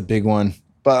that's a big one.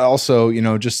 But also,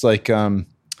 just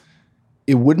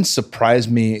it wouldn't surprise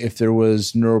me if there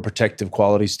was neuroprotective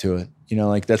qualities to it.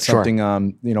 That's Sure.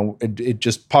 something, it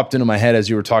just popped into my head as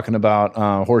you were talking about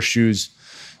Horseshoe's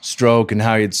stroke and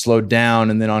how he had slowed down,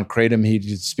 and then on kratom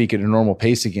he'd speak at a normal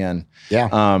pace again.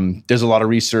 Yeah. There's a lot of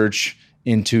research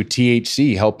into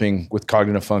THC helping with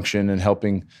cognitive function and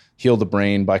helping heal the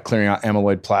brain by clearing out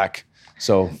amyloid plaque.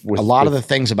 So a lot of the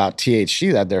things about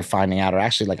THC that they're finding out are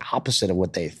actually like opposite of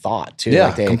what they thought too. Yeah,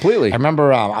 like completely. I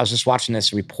remember I was just watching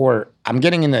this report. I'm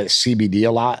getting into CBD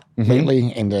a lot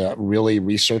lately, into really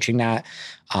researching that.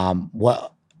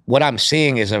 What I'm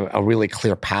seeing is a really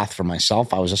clear path for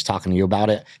myself. I was just talking to you about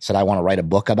it, said I want to write a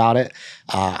book about it.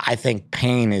 I think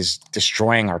pain is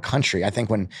destroying our country. I think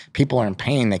when people are in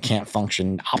pain, they can't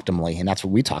function optimally. And that's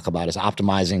what we talk about, is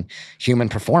optimizing human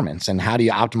performance. And how do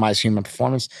you optimize human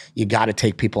performance? You got to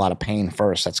take people out of pain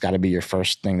first. That's got to be your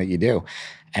first thing that you do.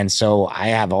 And so I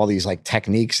have all these like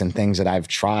techniques and things that I've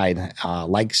tried,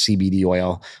 like CBD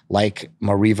oil, like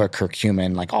Mariva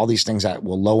curcumin, like all these things that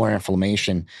will lower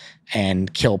inflammation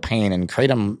and kill pain. And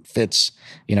kratom fits,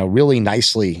 really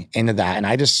nicely into that. And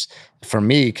I just, for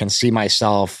me, can see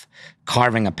myself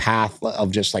carving a path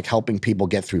of just like helping people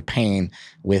get through pain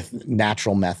with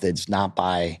natural methods, not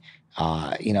by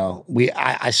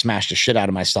I smashed the shit out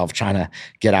of myself trying to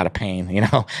get out of pain,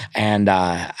 and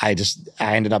I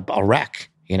ended up a wreck.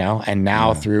 And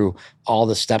now through all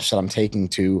the steps that I'm taking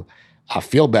to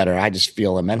feel better, I just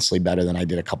feel immensely better than I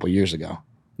did a couple years ago.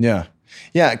 Yeah.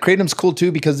 Yeah. Kratom's cool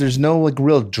too, because there's no like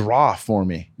real draw for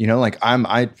me.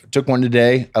 I took one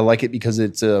today. I like it because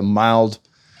it's a mild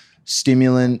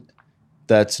stimulant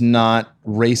that's not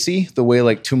racy the way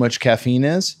like too much caffeine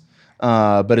is.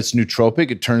 But it's nootropic.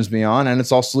 It turns me on, and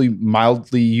it's also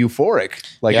mildly euphoric.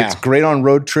 It's great on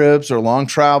road trips or long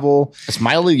travel. It's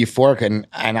mildly euphoric,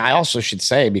 and I also should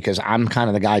say, because I'm kind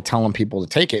of the guy telling people to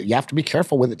take it, you have to be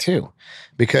careful with it too.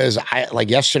 Because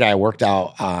yesterday I worked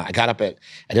out. I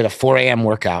did a 4 a.m.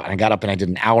 workout, and I got up and I did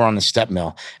an hour on the step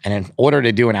mill. And in order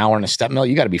to do an hour on the step mill,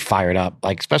 you got to be fired up,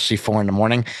 especially 4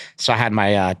 a.m. So I had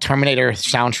my Terminator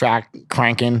soundtrack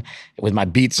cranking with my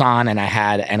beats on, and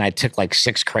I took like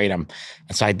 6 kratom.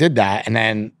 And so I did that, and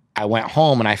then I went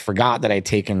home and I forgot that I'd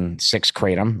taken 6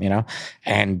 kratom,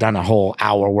 and done a whole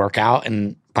hour workout.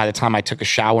 And by the time I took a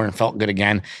shower and felt good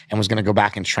again and was going to go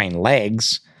back and train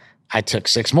legs, I took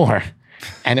 6 more.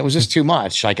 And it was just too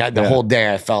much. The whole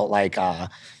day I felt like, I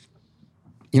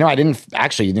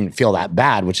didn't feel that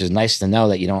bad, which is nice to know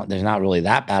that there's not really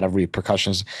that bad of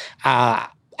repercussions.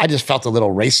 I just felt a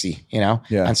little racy, Yeah.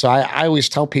 And so I always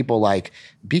tell people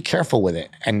be careful with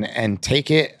it and take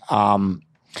it, and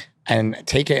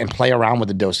play around with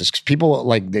the doses. Cause people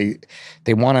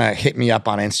they want to hit me up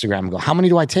on Instagram and go, how many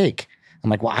do I take? I'm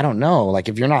like, well, I don't know.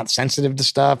 If you're not sensitive to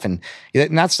stuff, and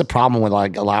that's the problem with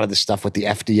a lot of the stuff with the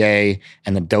FDA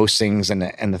and the dosings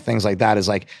and the things like that is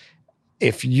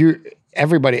if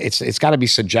everybody, it's got to be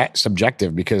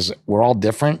subjective, because we're all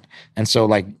different. And so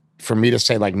for me to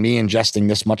say me ingesting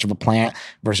this much of a plant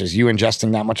versus you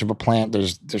ingesting that much of a plant,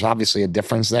 there's obviously a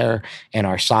difference there in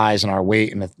our size and our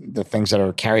weight and the things that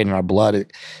are carried in our blood,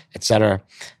 et cetera.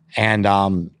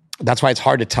 And, that's why it's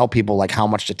hard to tell people how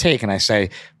much to take. And I say,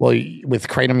 well, with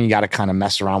kratom, you got to kind of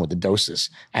mess around with the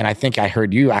doses. And I think I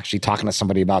heard you actually talking to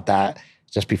somebody about that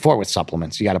just before with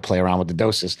supplements. You got to play around with the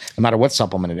doses, no matter what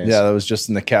supplement it is. Yeah, that was just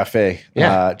in the cafe.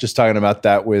 Yeah. Just talking about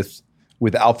that with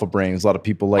Alpha Brains. A lot of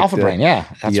people like Alpha Brain. Yeah,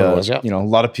 that's what it was. Yeah. A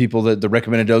lot of people, the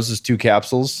recommended dose is 2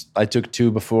 capsules. I took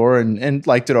 2 before and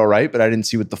liked it all right, but I didn't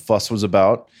see what the fuss was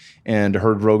about. And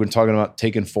heard Rogan talking about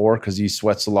taking 4 because he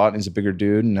sweats a lot and he's a bigger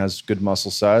dude and has good muscle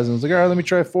size. And I was like, all right, let me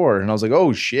try 4. And I was like,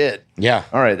 oh shit. Yeah.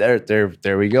 All right,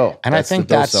 there we go. And I think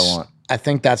that's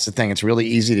the thing. It's really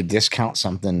easy to discount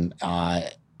something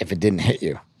if it didn't hit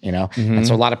you, Mm-hmm. And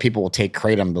so a lot of people will take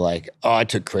kratom and be like, oh, I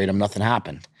took kratom, nothing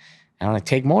happened. And I'm like,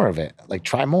 take more of it.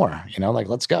 Try more,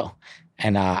 let's go.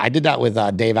 And I did that with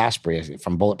Dave Asprey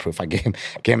from Bulletproof. I gave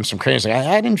him some kratom. He's like,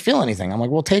 I didn't feel anything. I'm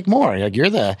like, well, take more. You're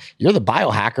the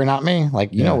biohacker, not me.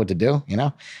 You know what to do,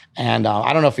 And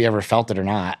I don't know if he ever felt it or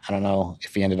not. I don't know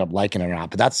if he ended up liking it or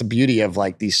not. But that's the beauty of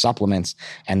these supplements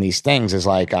and these things is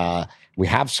we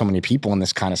have so many people in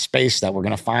this kind of space that we're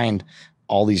going to find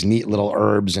all these neat little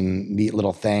herbs and neat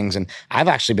little things. And I've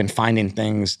actually been finding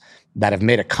things that have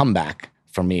made a comeback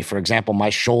for me. For example, my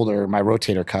shoulder, my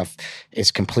rotator cuff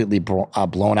is completely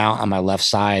blown out on my left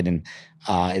side, and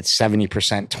it's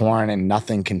 70% torn and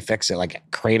nothing can fix it.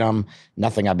 Kratom,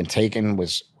 nothing I've been taking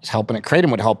was helping it.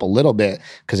 Kratom would help a little bit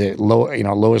because it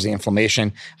lowers the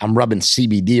inflammation. I'm rubbing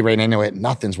CBD right into it.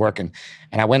 Nothing's working.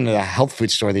 And I went to the health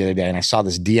food store the other day and I saw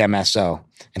this DMSO.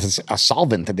 It's a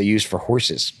solvent that they use for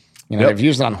horses. I've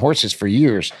used it on horses for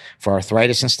years for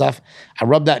arthritis and stuff. I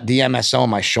rubbed that DMSO on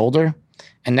my shoulder.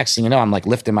 And next thing you know, I'm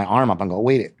lifting my arm up and go,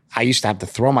 wait, I used to have to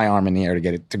throw my arm in the air to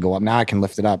get it to go up. Now I can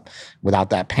lift it up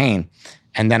without that pain.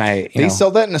 And then They sell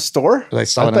that in a store? They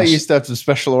sell I thought you used to have to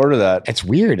special order that. It's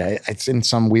weird. It's in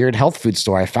some weird health food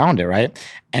store. I found it, right?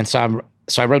 And so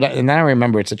I wrote that, and then I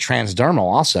remember it's a transdermal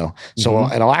also. So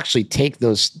it'll actually take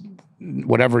those,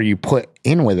 whatever you put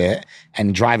in with it,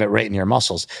 and drive it right in your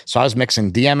muscles. So I was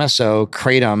mixing DMSO,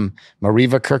 Kratom,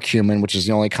 Mariva curcumin, which is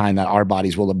the only kind that our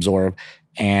bodies will absorb,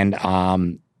 and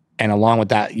along with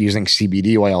that, using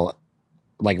CBD oil,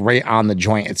 like right on the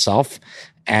joint itself.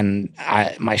 And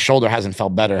my shoulder hasn't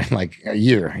felt better in like a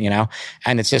year, you know?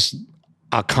 And it's just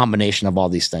a combination of all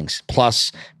these things,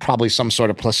 plus probably some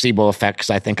sort of placebo effect, because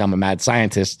I think I'm a mad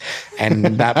scientist, and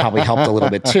that probably helped a little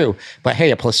bit too. But hey,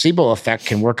 a placebo effect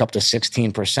can work up to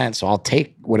 16%. So I'll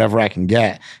take whatever I can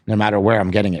get, no matter where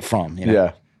I'm getting it from. You know?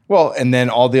 Yeah. Well, and then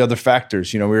all the other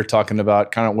factors, we were talking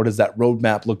about kind of what does that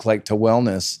roadmap look like to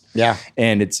wellness? Yeah.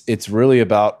 And it's really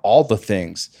about all the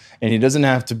things. And it doesn't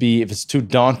have to be, if it's too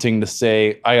daunting to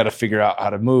say, I got to figure out how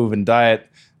to move and diet,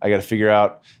 I got to figure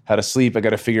out how to sleep, I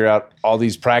got to figure out all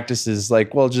these practices,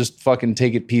 like, well, just fucking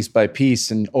take it piece by piece,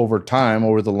 and over time,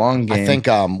 over the long game. I think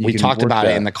we talked about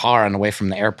it in the car on the way from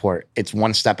the airport. It's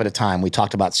one step at a time. We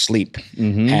talked about sleep,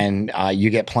 and you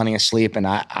get plenty of sleep, and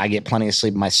I get plenty of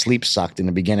sleep. My sleep sucked in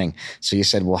the beginning. So you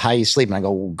said, well, how you sleep? And I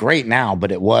go, well, great now,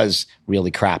 but it was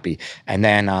really crappy. And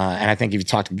then, and I think if you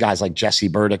talk to guys like Jesse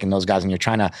Burdick and those guys, and you're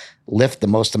trying to lift the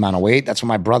most amount of weight, that's what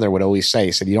my brother would always say.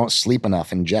 He said, you don't sleep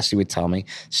enough. And Jesse would tell me,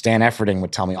 Stan Efferding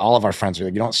would tell me, all of our friends were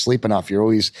like, you don't sleep enough. You're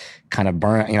always kind of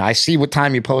burnt. I see what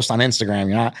time you post on Instagram.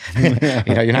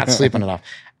 You're not, you're not sleeping enough.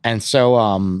 And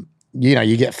so,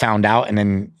 you get found out, and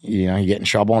then, you get in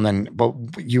trouble. And then, but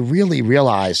you really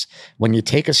realize when you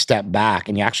take a step back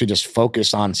and you actually just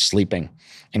focus on sleeping,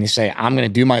 and you say, I'm going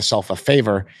to do myself a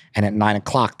favor, and at 9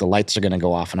 o'clock, the lights are going to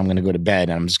go off, and I'm going to go to bed,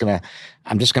 and I'm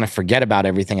just going to forget about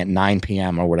everything at 9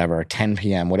 p.m. or whatever, or 10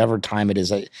 p.m., whatever time it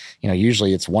is.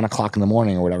 Usually it's 1 o'clock in the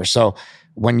morning or whatever. So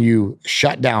when you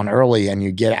shut down early and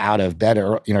you get out of bed,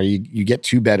 or you get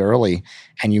to bed early,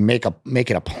 and you make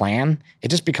it a plan, it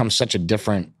just becomes such a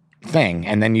different thing.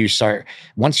 And then you start,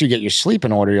 once you get your sleep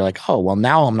in order, you're like, oh, well,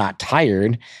 now I'm not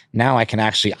tired. Now I can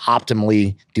actually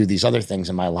optimally do these other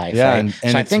things in my life. Yeah. Right? And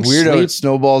so I think weird how it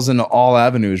snowballs into all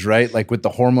avenues, right? Like with the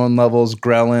hormone levels,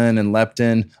 ghrelin and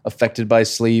leptin affected by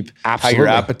sleep, Absolutely. How your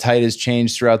appetite has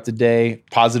changed throughout the day,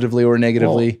 positively or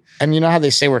negatively. Well, and you know how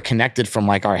they say we're connected from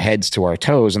like our heads to our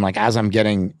toes. And like, as I'm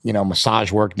getting,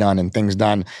 massage work done and things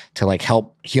done to like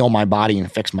help heal my body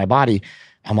and fix my body,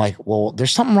 I'm like, well, there's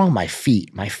something wrong with my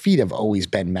feet. My feet have always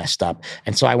been messed up.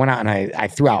 And so I went out and I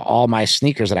threw out all my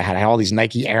sneakers that I had. I had all these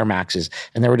Nike Air Maxes,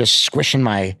 and they were just squishing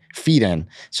my feet in.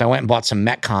 So I went and bought some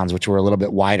Metcons, which were a little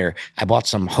bit wider. I bought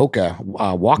some Hoka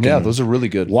walking. Yeah, those are really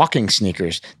good. Walking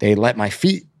sneakers. They let my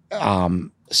feet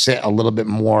sit a little bit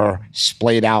more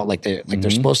splayed out like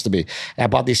they're supposed to be. And I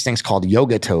bought these things called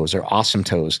yoga toes or awesome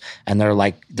toes. And they're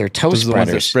toe those spreaders. Are the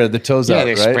ones that spread the toes out,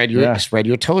 they right? spread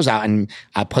your toes out. And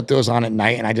I put those on at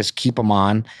night, and I just keep them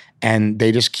on. And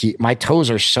they just my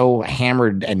toes are so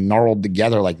hammered and gnarled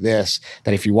together like this,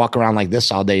 that if you walk around like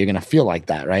this all day, you're going to feel like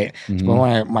that, right? Mm-hmm. But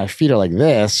when my feet are like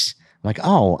this, I'm like,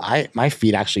 oh, my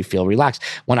feet actually feel relaxed.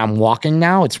 When I'm walking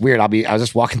now, it's weird. I was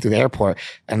just walking through the airport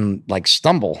and like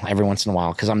stumble every once in a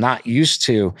while, because I'm not used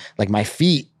to, like, my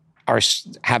feet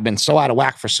have been so out of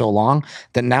whack for so long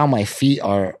that now my feet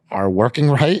are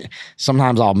working right.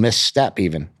 Sometimes I'll misstep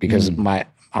even because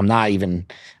I'm not even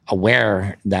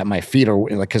aware that my feet are,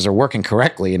 like, because they're working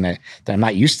correctly, and that I'm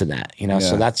not used to that, Yeah.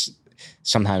 So that's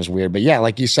sometimes weird. But yeah,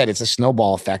 like you said, it's a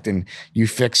snowball effect, and you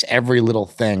fix every little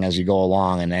thing as you go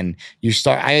along. And then you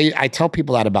start, I tell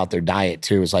people that about their diet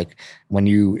too. It's like, when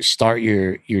you start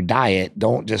your diet,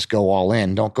 don't just go all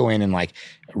in. Don't go in and like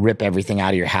rip everything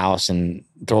out of your house and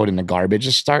throw it in the garbage.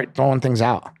 Just start throwing things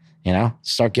out,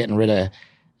 start getting rid of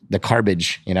the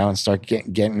garbage, and start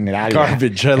getting it out of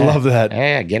garbage. I love that.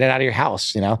 Yeah, get it out of your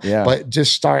house, Yeah. But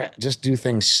just do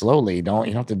things slowly. You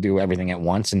don't have to do everything at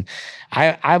once. And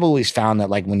I've always found that,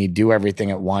 like, when you do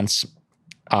everything at once,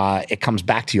 it comes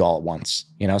back to you all at once.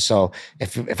 So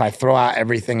if I throw out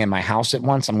everything in my house at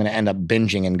once, I'm going to end up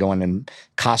binging and going in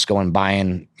Costco and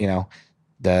buying,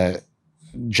 the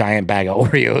giant bag of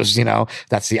Oreos,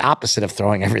 that's the opposite of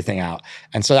throwing everything out.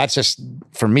 And so that's just,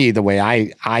 for me, the way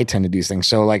I tend to do things.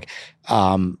 So like,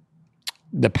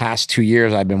 the past 2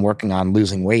 years I've been working on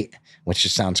losing weight, which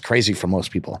just sounds crazy for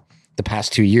most people. The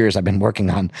past 2 years I've been working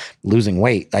on losing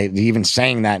weight. Like, even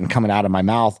saying that and coming out of my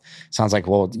mouth sounds like,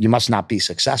 well, you must not be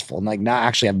successful. And like, no,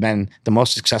 actually I've been the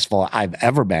most successful I've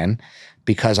ever been,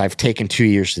 because I've taken 2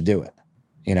 years to do it.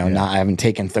 I haven't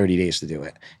taken 30 days to do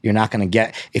it. You're not going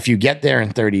to if you get there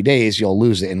in 30 days, you'll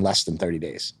lose it in less than 30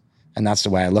 days. And that's the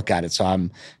way I look at it. So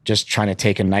I'm just trying to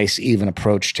take a nice, even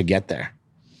approach to get there.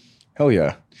 Hell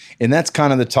yeah. And that's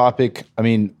kind of the topic. I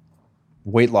mean,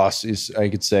 weight loss is, I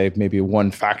could say, maybe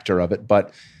one factor of it,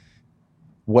 but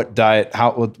what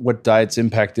diet's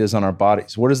impact is on our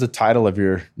bodies. What is the title of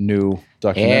your new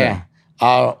documentary?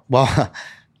 Well,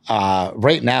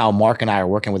 right now, Mark and I are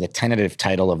working with a tentative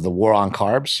title of The War on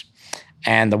Carbs.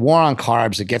 And the war on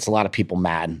carbs, it gets a lot of people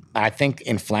mad. I think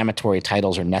inflammatory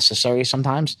titles are necessary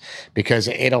sometimes because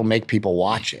it'll make people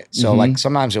watch it. So like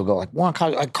sometimes you'll go like, war on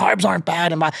carbs, like, carbs aren't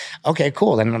bad. Okay,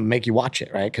 cool. Then it'll make you watch it,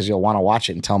 right? Because you'll want to watch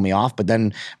it and tell me off. But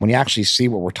then when you actually see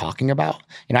what we're talking about,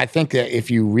 I think that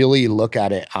if you really look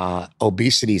at it,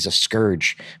 obesity is a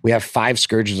scourge. We have 5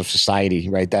 scourges of society,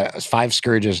 right? That 5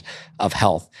 scourges of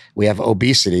health. We have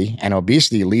obesity, and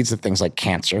obesity leads to things like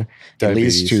cancer.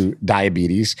 Diabetes. It leads to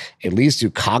diabetes. It leads to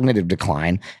cognitive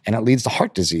decline, and it leads to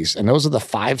heart disease. And those are the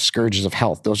 5 scourges of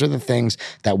health. Those are the things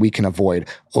that we can avoid.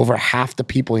 Over half the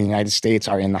people in the United States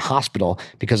are in the hospital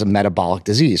because of metabolic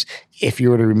disease. If you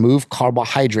were to remove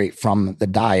carbohydrate from the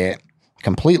diet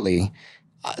completely,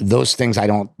 those things I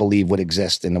don't believe would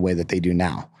exist in the way that they do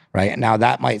now. Right now,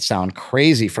 that might sound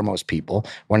crazy for most people.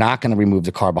 We're not going to remove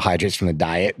the carbohydrates from the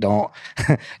diet. Don't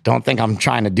think I'm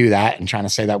trying to do that and trying to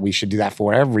say that we should do that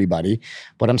for everybody.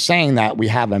 But I'm saying that we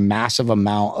have a massive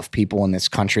amount of people in this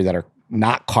country that are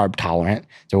not carb tolerant.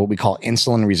 They're what we call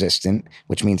insulin resistant,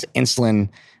 which means insulin,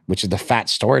 which is the fat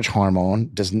storage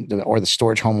hormone, or the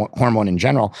storage hormone in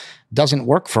general, doesn't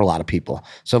work for a lot of people.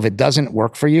 So if it doesn't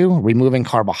work for you, removing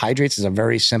carbohydrates is a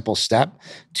very simple step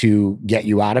to get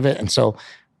you out of it. And so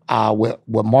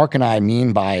what Mark and I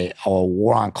mean by a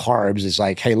war on carbs is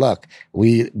like, hey, look,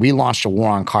 we launched a war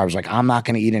on carbs. Like, I'm not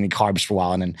going to eat any carbs for a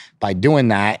while. And then by doing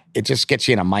that, it just gets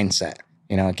you in a mindset.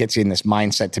 It gets you in this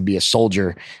mindset to be a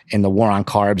soldier in the war on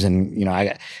carbs. And,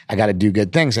 I got to do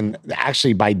good things. And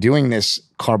actually by doing this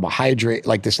carbohydrate,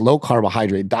 like this low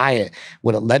carbohydrate diet,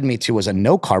 what it led me to was a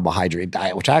no carbohydrate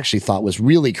diet, which I actually thought was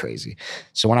really crazy.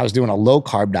 So when I was doing a low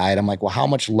carb diet, I'm like, well, how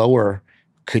much lower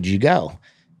could you go?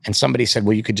 And somebody said,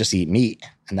 well, you could just eat meat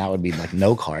and that would be like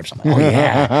no carbs. I'm like, oh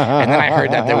yeah. And then I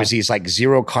heard that there was these like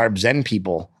 0 carb Zen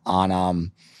people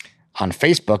on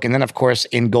Facebook. And then of course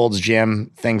in Gold's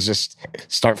Gym, things just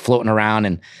start floating around.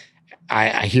 And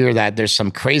I hear that there's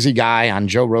some crazy guy on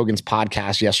Joe Rogan's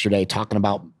podcast yesterday talking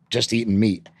about just eating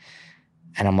meat.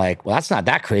 And I'm like, well, that's not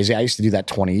that crazy. I used to do that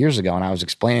 20 years ago. And I was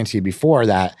explaining to you before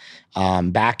that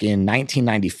back in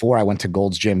 1994, I went to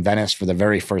Gold's Gym Venice for the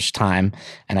very first time.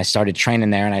 And I started training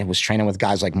there. And I was training with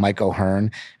guys like Mike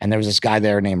O'Hearn. And there was this guy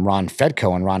there named Ron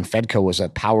Fedko. And Ron Fedko was a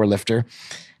power lifter.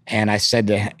 And I said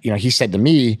to, he said to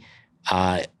me,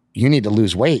 you need to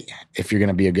lose weight if you're going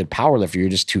to be a good power lifter. You're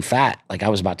just too fat. Like I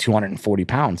was about 240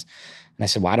 pounds. And I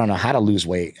said, well, I don't know how to lose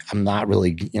weight. I'm not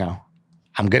really,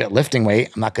 I'm good at lifting weight.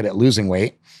 I'm not good at losing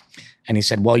weight. And he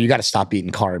said, well, you got to stop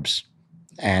eating carbs.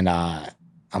 And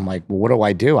I'm like, well, what do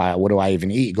I do? What do I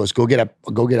even eat? He goes, go get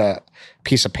a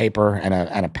piece of paper and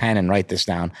a pen and write this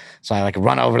down. So I like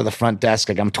run over to the front desk.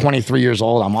 Like I'm 23 years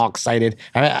old. I'm all excited.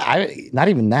 I not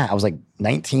even that. I was like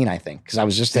 19, I think, because I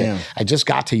was I just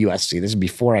got to USC. This is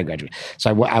before I graduated.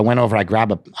 So I went over, I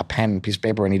grabbed a pen, piece of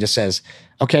paper, and he just says,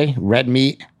 okay, red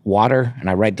meat, water. And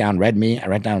I write down red meat. I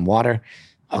write down water.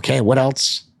 Okay, what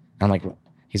else? And I'm like,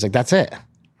 he's like, that's it.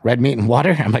 Red meat and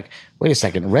water. I'm like, wait a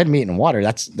second, red meat and water.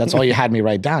 That's all you had me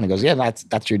write down. He goes, yeah,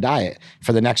 that's your diet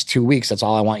for the next 2 weeks. That's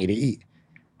all I want you to eat.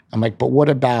 I'm like, but what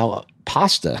about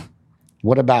pasta?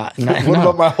 What about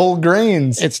about my whole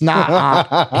grains? It's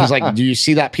not. He's like, do you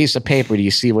see that piece of paper? Do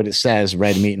you see what it says?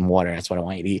 Red meat and water. That's what I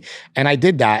want you to eat. And I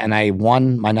did that, and I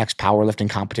won my next powerlifting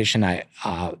competition.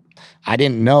 I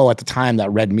didn't know at the time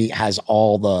that red meat has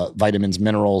all the vitamins,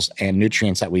 minerals, and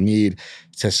nutrients that we need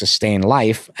to sustain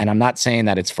life. And I'm not saying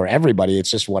that it's for everybody. It's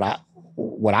just what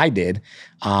I did.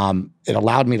 It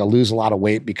allowed me to lose a lot of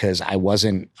weight because I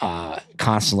wasn't I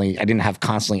didn't have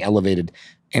constantly elevated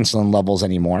insulin levels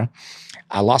anymore.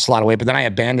 I lost a lot of weight, but then I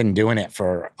abandoned doing it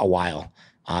for a while.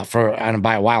 And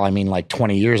by a while, I mean like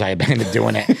 20 years I abandoned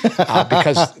doing it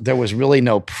because there was really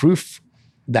no proof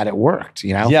that it worked,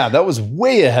 Yeah, that was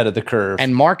way ahead of the curve.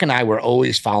 And Mark and I were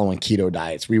always following keto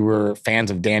diets. We were fans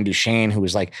of Dan Duchaine, who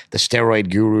was like the steroid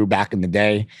guru back in the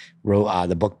day, wrote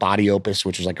the book Body Opus,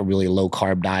 which was like a really low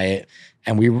carb diet.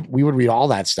 And we would read all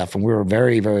that stuff, and we were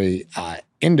very, very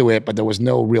into it, but there was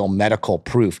no real medical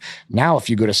proof. Now, if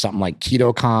you go to something like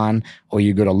KetoCon or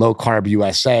you go to Low Carb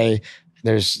USA,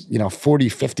 there's 40,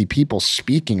 50 people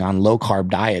speaking on low carb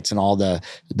diets and all the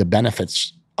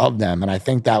benefits of them. And I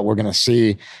think that we're going to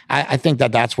see, I think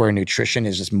that that's where nutrition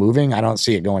is just moving. I don't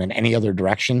see it going in any other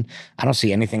direction. I don't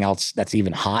see anything else that's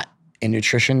even hot in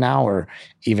nutrition now, or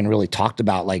even really talked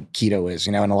about like keto is,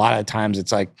 you know, and a lot of times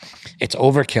it's like, it's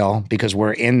overkill because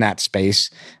we're in that space.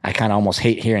 I kind of almost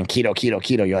hate hearing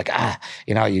keto. You're like,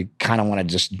 you know, you kind of want to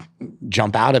just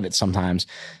jump out of it sometimes.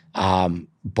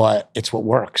 But it's what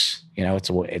works. You know, it's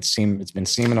been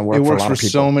seeming to work for a lot of people.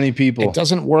 So many people. It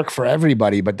doesn't work for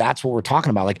everybody, but that's what we're talking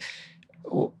about. Like,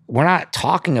 we're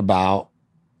talking about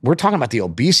the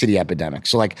obesity epidemic.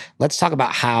 So like, let's talk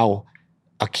about how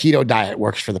a keto diet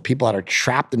works for the people that are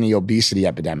trapped in the obesity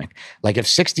epidemic. Like if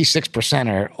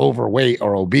 66% are overweight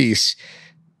or obese,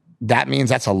 that means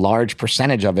that's a large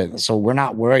percentage of it. So we're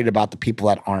not worried about the people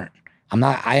that aren't.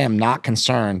 I am not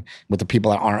concerned with the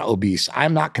people that aren't obese.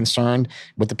 I'm not concerned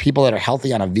with the people that are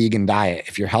healthy on a vegan diet.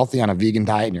 If you're healthy on a vegan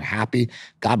diet and you're happy,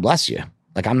 God bless you.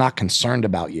 Like, I'm not concerned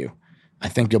about you. I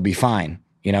think you'll be fine.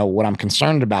 You know, what I'm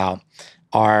concerned about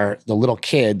are the little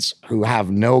kids who have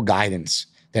no guidance.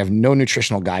 They have no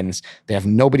nutritional guidance. They have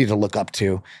nobody to look up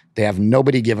to. They have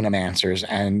nobody giving them answers.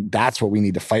 And that's what we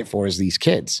need to fight for, is these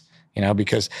kids, you know,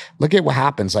 because look at what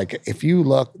happens. Like, if you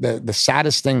look, the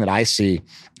saddest thing that I see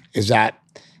is that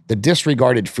the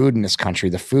disregarded food in this country,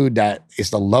 the food that is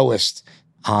the lowest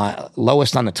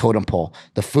on the totem pole,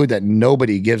 the food that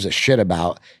nobody gives a shit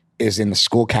about, is in the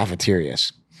school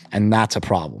cafeterias. And that's a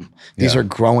problem. These are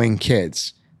growing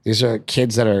kids. These are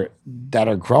kids that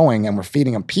are growing, and we're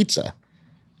feeding them pizza.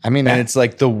 I mean, and it's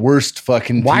like the worst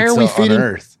fucking pizza on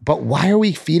earth. But why are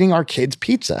we feeding our kids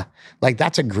pizza? Like,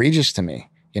 that's egregious to me.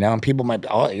 You know, and people might be,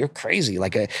 oh, you're crazy.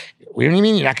 Like, what do you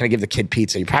mean you're not going to give the kid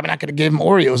pizza? You're probably not going to give him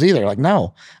Oreos either. Like,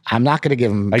 no, I'm not going to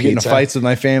give him pizza. I get into fights with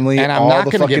my family and I'm all not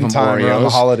the going to give fucking him time Oreos around the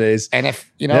holidays. And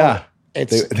if, you know,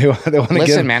 it's, they want to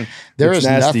listen, man, there is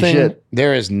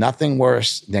shit. nothing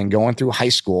worse than going through high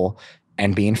school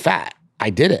and being fat. I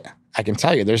did it. I can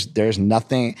tell you,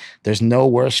 there's no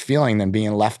worse feeling than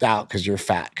being left out because you're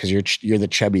fat, because you're the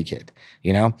chubby kid,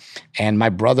 you know? And my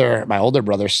older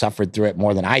brother suffered through it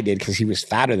more than I did because he was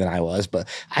fatter than I was, but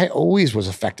I always was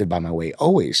affected by my weight,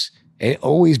 always. It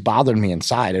always bothered me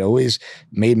inside. It always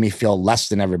made me feel less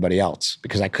than everybody else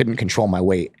because I couldn't control my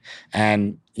weight.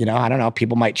 And, you know, I don't know,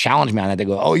 people might challenge me on that. They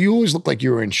go, oh, you always look like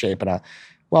you were in shape. And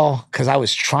well, because I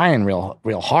was trying real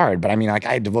hard. But I mean, like,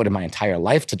 I devoted my entire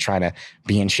life to trying to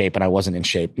be in shape, and I wasn't in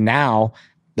shape. Now,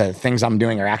 the things I'm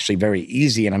doing are actually very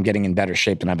easy, and I'm getting in better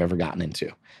shape than I've ever gotten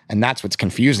into. And that's what's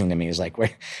confusing to me, is like,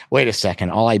 wait a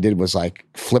second. All I did was like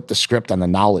flip the script on the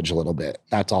knowledge a little bit.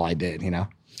 That's all I did, you know?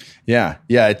 Yeah.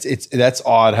 That's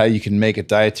odd how you can make a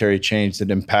dietary change that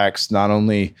impacts not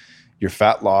only your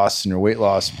fat loss and your weight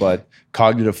loss, but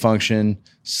cognitive function,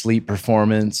 sleep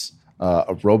performance,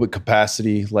 aerobic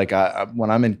capacity. Like,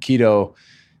 when I'm in keto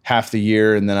half the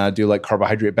year, and then I do like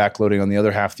carbohydrate backloading on the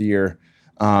other half the year.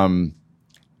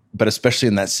 But especially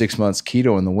in that 6 months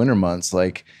keto in the winter months,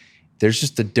 like, there's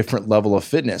just a different level of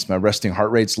fitness. My resting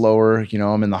heart rate's lower. You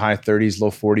know, I'm in the high 30s,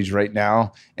 low 40s right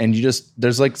now. And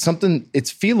there's like something,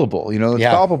 it's feelable, you know, it's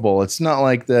palpable. It's not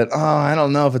like that, oh, I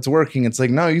don't know if it's working. It's like,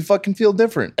 no, you fucking feel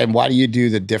different. And why do you do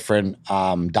the different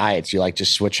diets? You like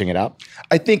just switching it up?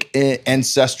 I think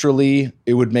ancestrally,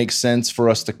 it would make sense for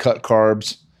us to cut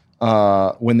carbs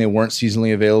when they weren't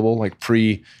seasonally available, like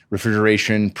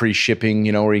pre-refrigeration, pre-shipping,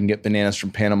 you know, where you can get bananas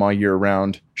from Panama year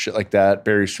round, shit like that,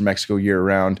 berries from Mexico year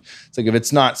round. It's like, if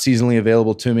it's not seasonally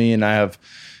available to me, and I have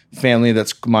family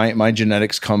that's my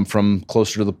genetics come from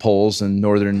closer to the poles and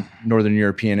northern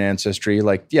European ancestry,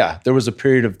 like, yeah, there was a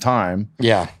period of time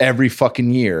every fucking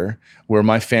year where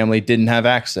my family didn't have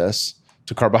access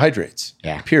to carbohydrates,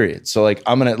 period. So like,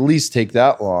 I'm going to at least take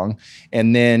that long.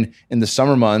 And then in the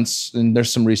summer months, and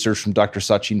there's some research from Dr.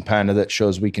 Sachin Panda that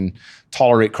shows we can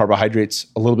tolerate carbohydrates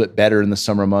a little bit better in the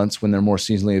summer months when they're more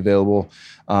seasonally available.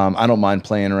 I don't mind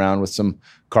playing around with some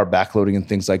carb backloading and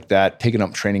things like that, taking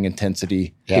up training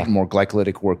intensity, hitting more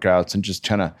glycolytic workouts, and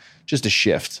just a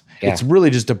shift. It's really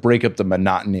just to break up the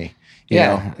monotony. You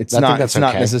know, it's not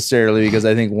necessarily because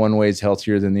I think one way is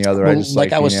healthier than the other. Well, I just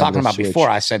like I was talking about before,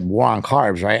 I said war on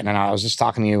carbs, right? And then I was just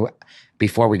talking to you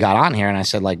before we got on here, and I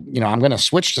said, like, you know, I'm going to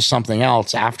switch to something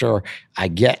else after I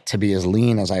get to be as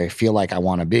lean as I feel like I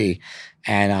want to be.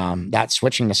 And that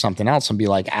switching to something else and be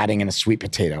like adding in a sweet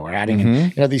potato or adding in,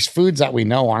 you know, these foods that we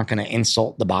know aren't going to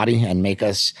insult the body and make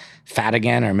us fat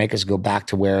again or make us go back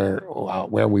to where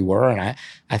we were. And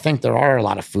I think there are a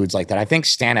lot of foods like that. I think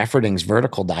Stan Efferding's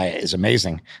vertical diet is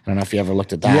amazing. I don't know if you ever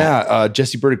looked at that. Yeah,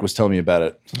 Jesse Burdick was telling me about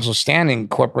it. So Stan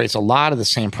incorporates a lot of the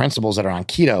same principles that are on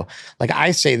keto. Like, I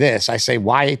say,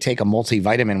 why take a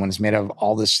multivitamin when it's made of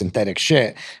all this synthetic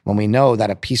shit when we know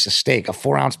that a piece of steak, a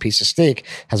 4-ounce piece of steak,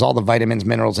 has all the vitamins,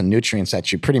 minerals, and nutrients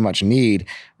that you pretty much need,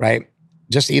 right?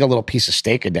 just eat a little piece of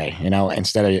steak a day,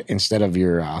 instead of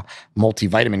your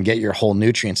multivitamin, get your whole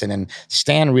nutrients. And then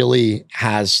Stan really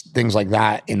has things like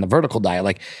that in the vertical diet.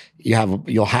 Like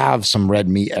you'll have some red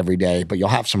meat every day, but you'll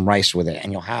have some rice with it,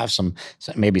 and you'll have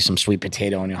maybe some sweet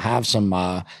potato, and you'll have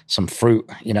some fruit,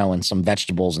 and some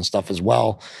vegetables and stuff as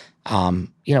well.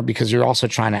 Because you're also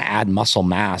trying to add muscle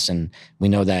mass, and we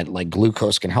know that like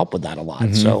glucose can help with that a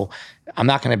lot. So I'm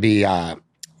not going to be,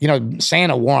 saying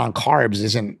a war on carbs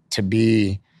isn't to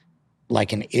be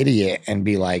like an idiot and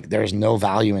be like, there's no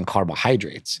value in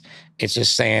carbohydrates. It's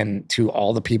just saying to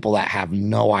all the people that have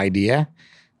no idea,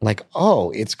 like,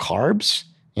 oh, it's carbs,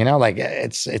 like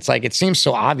it's like, it seems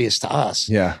so obvious to us,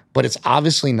 but it's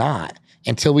obviously not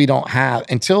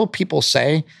until people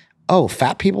say, oh,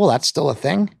 fat people, that's still a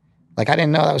thing. Like, I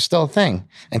didn't know that was still a thing.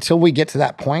 Until we get to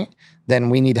that point, then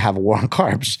we need to have a war on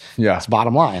carbs. Yeah. It's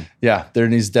bottom line. Yeah. There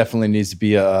definitely needs to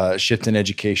be a shift in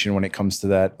education when it comes to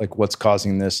that. Like, what's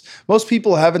causing this? Most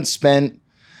people haven't spent,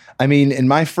 in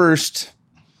my first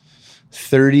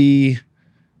 32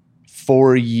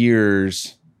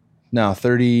 years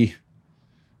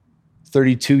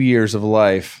of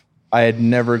life, I had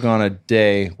never gone a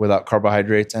day without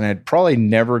carbohydrates, and I'd probably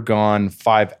never gone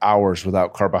 5 hours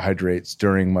without carbohydrates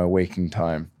during my waking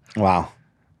time. Wow.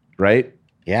 Right?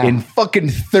 Yeah. In fucking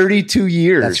 32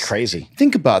 years. That's crazy.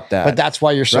 Think about that. But that's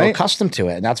why you're so accustomed to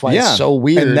it. And that's why it's so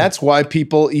weird. And that's why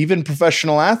people, even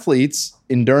professional athletes,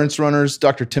 endurance runners,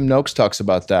 Dr. Tim Noakes talks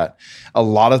about that. A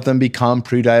lot of them become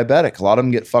pre-diabetic. A lot of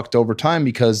them get fucked over time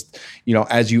because,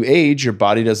 as you age, your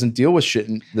body doesn't deal with shit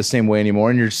in the same way anymore.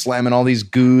 And you're slamming all these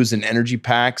goos and energy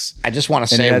packs. I just want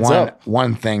to say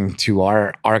one thing to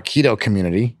our keto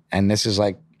community. And this is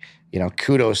like,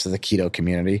 kudos to the keto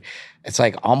community. It's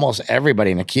like almost everybody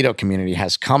in the keto community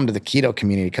has come to the keto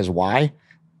community because why?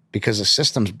 Because the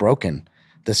system's broken.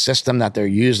 The system that they're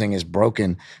using is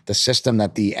broken. The system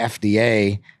that the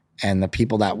FDA and the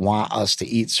people that want us to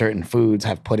eat certain foods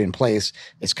have put in place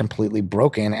is completely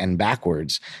broken and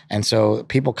backwards. And so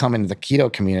people come into the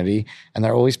keto community, and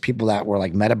there are always people that were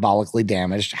like metabolically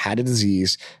damaged, had a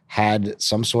disease, had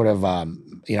some sort of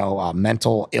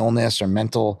mental illness or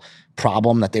mental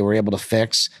problem that they were able to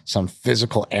fix, some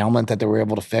physical ailment that they were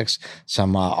able to fix,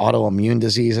 some autoimmune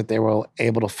disease that they were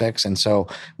able to fix. And so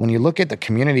when you look at the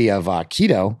community of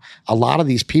keto, a lot of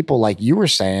these people, like you were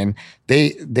saying,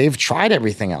 they've tried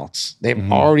everything else.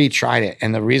 They've already tried it.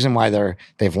 And the reason why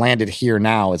they've landed here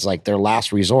now is like their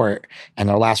last resort, and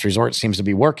their last resort seems to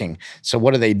be working. So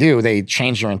what do? They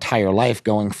change their entire life,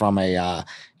 going from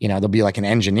they'll be like an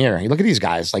engineer. You look at these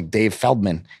guys like Dave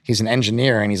Feldman. He's an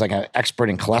engineer, and he's like an expert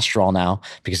in cholesterol now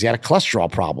because he had a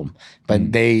cholesterol problem.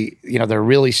 But they're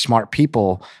really smart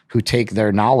people who take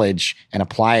their knowledge and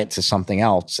apply it to something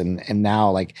else. And now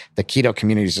like the keto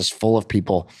community is just full of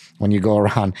people. When you go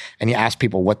around and you ask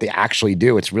people what they actually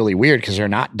do, it's really weird because they're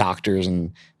not doctors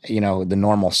and, the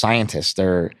normal scientists.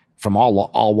 They're from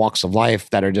all walks of life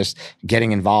that are just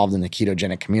getting involved in the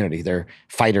ketogenic community. They're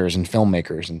fighters and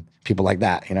filmmakers and people like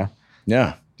that,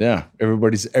 Yeah. Yeah.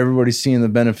 Everybody's seeing the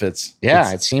benefits.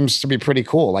 Yeah. It seems to be pretty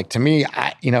cool. Like to me,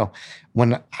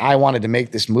 when I wanted to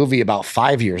make this movie about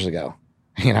 5 years ago,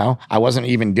 I wasn't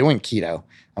even doing keto.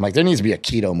 I'm like, there needs to be a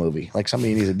keto movie. Like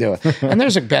somebody needs to do it. And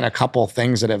there's been a couple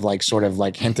things that have like sort of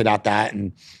like hinted at that.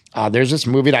 And there's this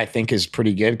movie that I think is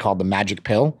pretty good called The Magic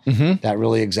Pill that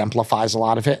really exemplifies a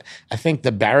lot of it. I think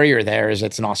the barrier there is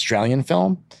it's an Australian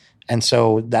film. And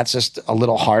so that's just a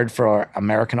little hard for our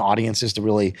American audiences to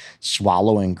really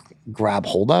swallow and grab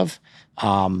hold of.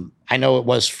 I know it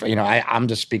was, I'm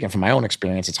just speaking from my own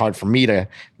experience. It's hard for me to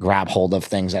grab hold of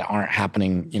things that aren't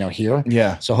happening, here.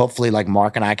 Yeah. So hopefully like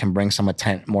Mark and I can bring some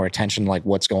more attention to like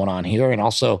what's going on here. And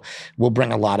also we'll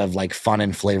bring a lot of like fun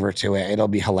and flavor to it. It'll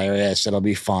be hilarious. It'll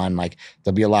be fun. Like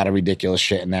there'll be a lot of ridiculous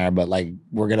shit in there, but like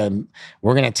we're going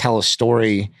to tell a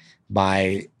story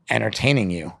by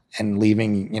entertaining you and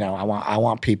leaving, I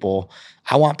want people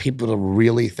to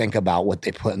really think about what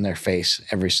they put in their face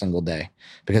every single day,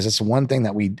 because it's one thing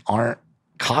that we aren't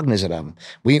cognizant of.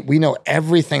 We know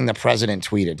everything the president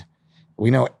tweeted.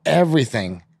 We know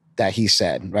everything that he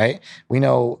said, right? We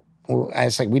know,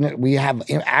 it's like we have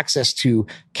access to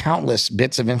countless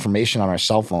bits of information on our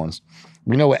cell phones.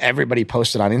 We know what everybody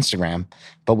posted on Instagram,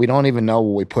 but we don't even know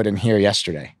what we put in here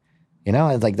yesterday.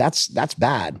 It's like that's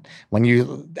bad. When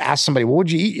you ask somebody, what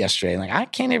would you eat yesterday? Like, I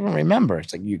can't even remember.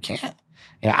 It's like, you can't.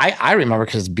 I remember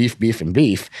because it's beef, and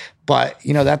beef. But,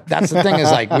 that's the thing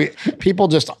is like people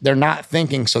just, they're not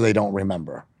thinking, so they don't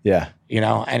remember. Yeah.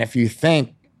 And if you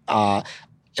think,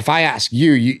 if I ask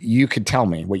you could tell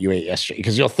me what you ate yesterday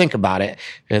because you'll think about it.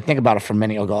 You'll think about it for a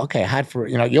minute. You'll go, okay, I had for,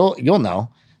 you'll know.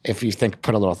 if you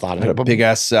put a little thought I into had a it. big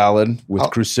ass salad with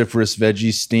cruciferous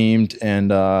veggies steamed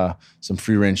and some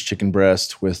free range chicken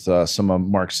breast with some of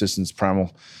Mark Sisson's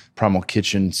Primal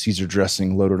Kitchen Caesar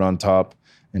dressing loaded on top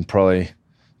and probably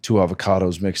 2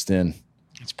 avocados mixed in.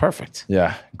 It's perfect.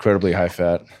 Yeah, incredibly high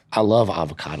fat. I love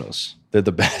avocados. They're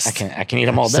the best. I can eat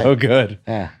them all day. So good.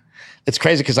 Yeah. It's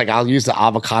crazy because like I'll use the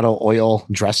avocado oil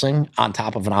dressing on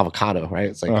top of an avocado, right?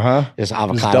 It's like just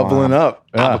avocado. Just doubling up.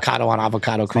 Yeah. Avocado on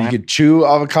avocado So crime. you could chew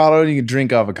avocado and you could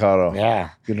drink avocado. Yeah.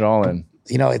 Get it all in.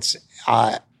 You know, it's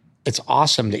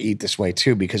awesome to eat this way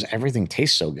too because everything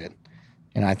tastes so good.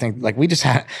 You know, I think like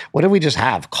what did we just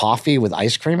have? Coffee with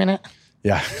ice cream in it?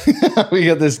 Yeah. We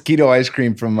got this keto ice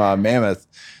cream from Mammoth.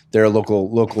 They're a local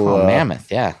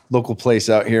Mammoth, yeah. Local place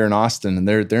out here in Austin, and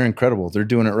they're incredible. They're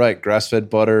doing it right. Grass-fed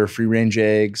butter, free-range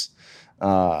eggs,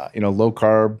 low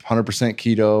carb, 100%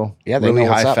 keto, yeah, they really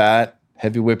know what's high up. fat,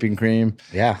 heavy whipping cream.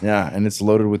 Yeah. Yeah, and it's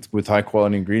loaded with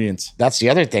high-quality ingredients. That's the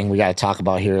other thing we got to talk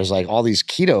about here is like all these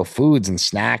keto foods and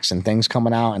snacks and things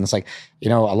coming out. And it's like, you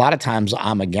know, a lot of times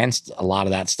I'm against a lot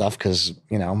of that stuff because,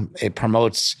 you know, it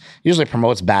usually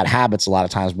promotes bad habits a lot of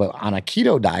times. But on a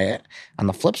keto diet, on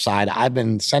the flip side, I've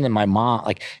been sending my mom,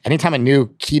 like anytime a new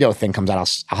keto thing comes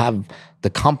out, I'll have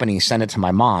the company send it to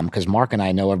my mom because Mark and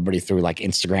I know everybody through like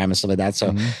Instagram and stuff like that.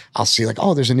 So I'll see like,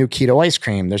 oh, there's a new keto ice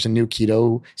cream. There's a new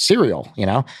keto cereal, you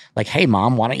know, like, hey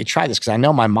mom, why don't you try this? Cause I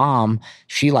know my mom,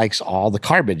 she likes all the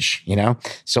garbage, you know,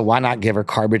 so why not give her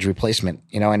garbage replacement,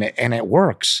 you know, and it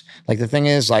works. Like the thing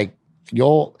is like,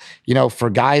 for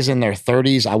guys in their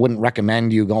 30s, I wouldn't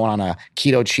recommend you going on a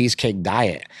keto cheesecake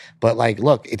diet. But like,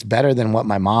 look, it's better than what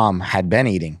my mom had been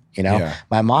eating. You know,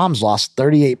 My mom's lost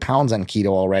 38 pounds on keto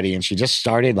already. And she just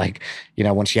started like, you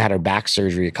know, when she had her back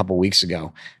surgery a couple weeks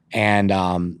ago.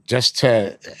 And just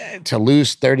to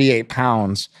lose 38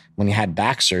 pounds when you had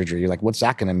back surgery, you're like, what's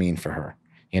that going to mean for her?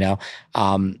 You know,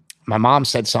 my mom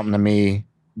said something to me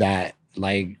that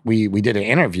like we did an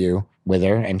interview with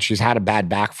her and she's had a bad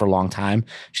back for a long time.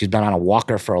 She's been on a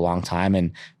walker for a long time.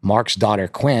 And Mark's daughter,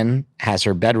 Quinn, has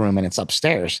her bedroom and it's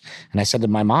upstairs. And I said to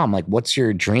my mom, like, what's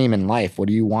your dream in life? What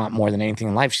do you want more than anything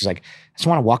in life? She's like, I just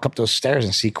want to walk up those stairs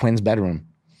and see Quinn's bedroom.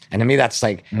 And to me, that's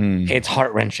like, it's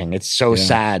heart-wrenching. It's so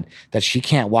sad that she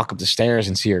can't walk up the stairs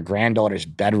and see her granddaughter's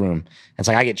bedroom. It's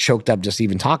like, I get choked up just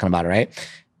even talking about it, right?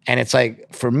 And it's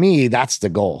like, for me, that's the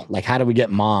goal. Like, how do we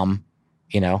get mom,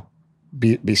 you know,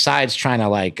 besides trying to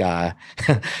like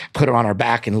put her on her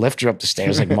back and lift her up the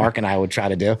stairs like Mark and I would try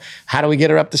to do, how do we get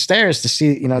her up the stairs to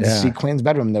see, you know, to see Quinn's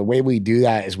bedroom? The way we do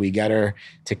that is we get her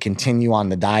to continue on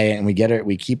the diet and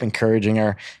we keep encouraging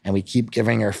her and we keep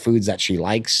giving her foods that she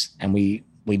likes and we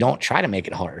don't try to make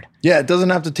it hard. Yeah, it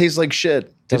doesn't have to taste like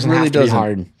shit. It really doesn't. Be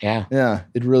hard. Yeah. Yeah,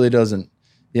 it really doesn't.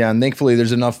 Yeah, and thankfully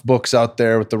there's enough books out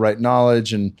there with the right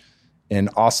knowledge and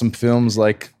awesome films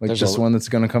like this one that's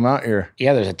going to come out here.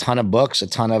 Yeah, there's a ton of books, a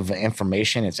ton of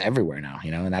information. It's everywhere now,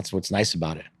 you know, and that's what's nice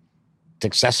about it. It's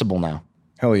accessible now.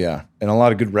 Hell yeah. And a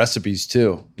lot of good recipes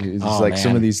too. It's like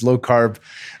some of these low carb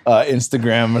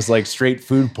Instagram is like straight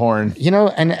food porn. You know,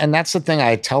 and that's the thing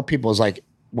I tell people is like,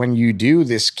 when you do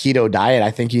this keto diet, I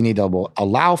think you need to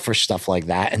allow for stuff like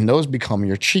that. And those become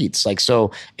your cheats. Like,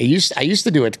 so I used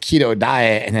to do a keto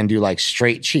diet and then do like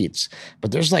straight cheats,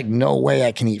 but there's like no way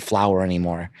I can eat flour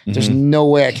anymore. There's no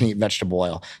way I can eat vegetable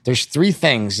oil. There's 3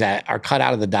 things that are cut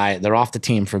out of the diet. They're off the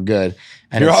team for good.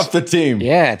 And you're off the team.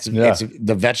 Yeah. It's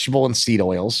the vegetable and seed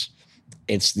oils.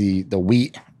 It's the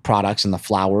wheat products and the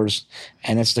flours,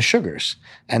 and it's the sugars.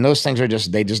 And those things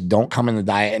they just don't come in the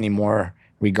diet anymore,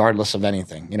 regardless of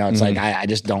anything. You know, it's like, I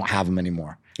just don't have them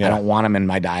anymore. Yeah. I don't want them in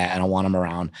my diet. I don't want them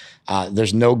around.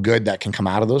 There's no good that can come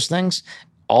out of those things.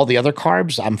 All the other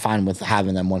carbs, I'm fine with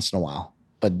having them once in a while,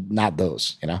 but not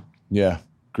those, you know? Yeah.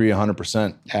 Agree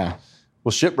 100%. Yeah.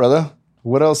 Well, shit, brother.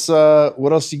 What else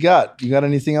you got? You got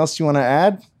anything else you want to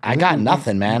add? I got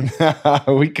nothing, man.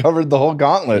 We covered the whole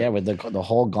gauntlet. Yeah, with the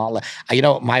whole gauntlet. You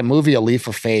know, my movie A Leaf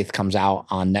of Faith comes out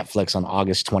on Netflix on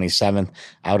August 27th.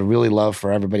 I would really love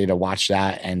for everybody to watch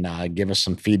that and give us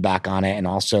some feedback on it. And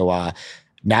also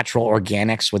Natural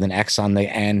Organics with an X on the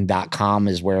end.com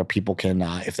is where people can,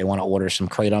 if they want to order some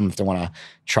Kratom, if they want to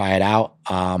try it out,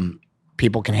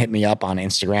 people can hit me up on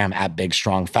Instagram at Big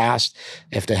Strong Fast.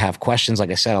 If they have questions, like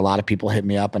I said, a lot of people hit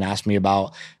me up and ask me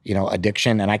about, you know,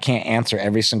 addiction, and I can't answer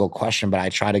every single question, but I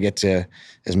try to get to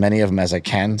as many of them as I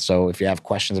can. So if you have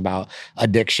questions about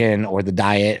addiction or the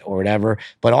diet or whatever,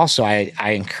 but also I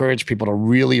encourage people to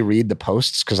really read the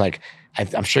posts, because like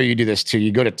I'm sure you do this too.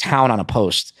 You go to town on a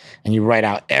post and you write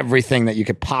out everything that you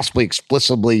could possibly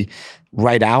explicitly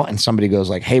write out, and somebody goes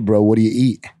like, "Hey, bro, what do you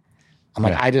eat?" I'm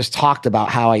like, I just talked about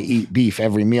how I eat beef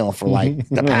every meal for like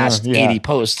the past 80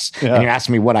 posts. And you're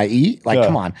asking me what I eat? Like,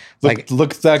 come on.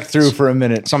 Look back through for a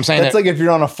minute. So I'm saying that's like if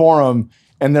you're on a forum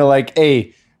and they're like,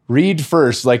 hey, read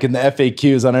first, like in the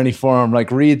FAQs on any forum, like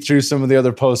read through some of the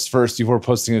other posts first before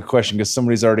posting a question because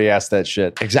somebody's already asked that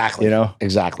shit. Exactly.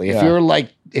 Exactly. Yeah.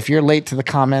 If you're late to the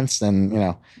comments,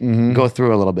 then, go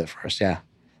through a little bit first. Yeah.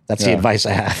 That's the advice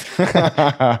I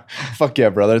have. Fuck yeah,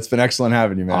 brother. It's been excellent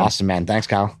having you, man. Awesome, man. Thanks,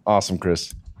 Kyle. Awesome,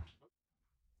 Chris.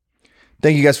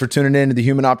 Thank you guys for tuning in to the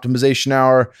Human Optimization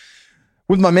Hour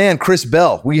with my man, Chris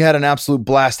Bell. We had an absolute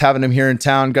blast having him here in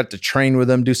town. Got to train with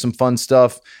him, do some fun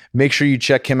stuff. Make sure you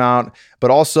check him out.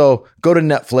 But also go to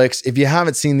Netflix. If you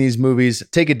haven't seen these movies,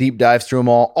 take a deep dive through them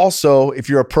all. Also, if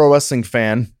you're a pro wrestling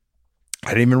fan,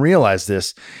 I didn't even realize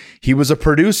this. He was a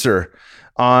producer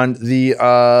on the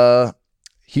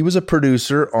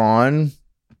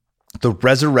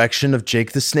Resurrection of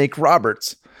Jake the Snake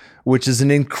Roberts, which is an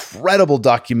incredible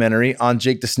documentary on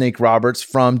Jake the Snake Roberts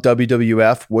from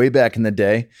WWF way back in the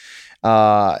day,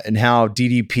 and how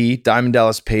DDP, Diamond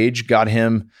Dallas Page, got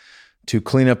him to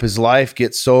clean up his life,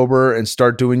 get sober, and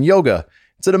start doing yoga.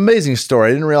 It's an amazing story.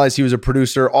 I didn't realize he was a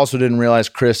producer. Also didn't realize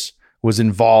Chris was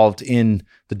involved in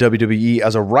the WWE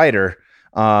as a writer.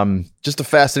 Just a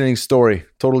fascinating story.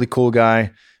 Totally cool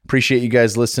guy. Appreciate you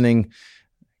guys listening.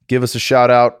 Give us a shout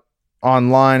out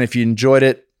online if you enjoyed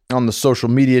it on the social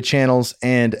media channels.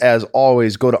 And as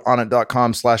always, go to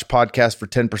onnit.com/podcast for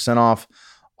 10% off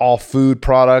all food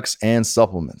products and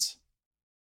supplements.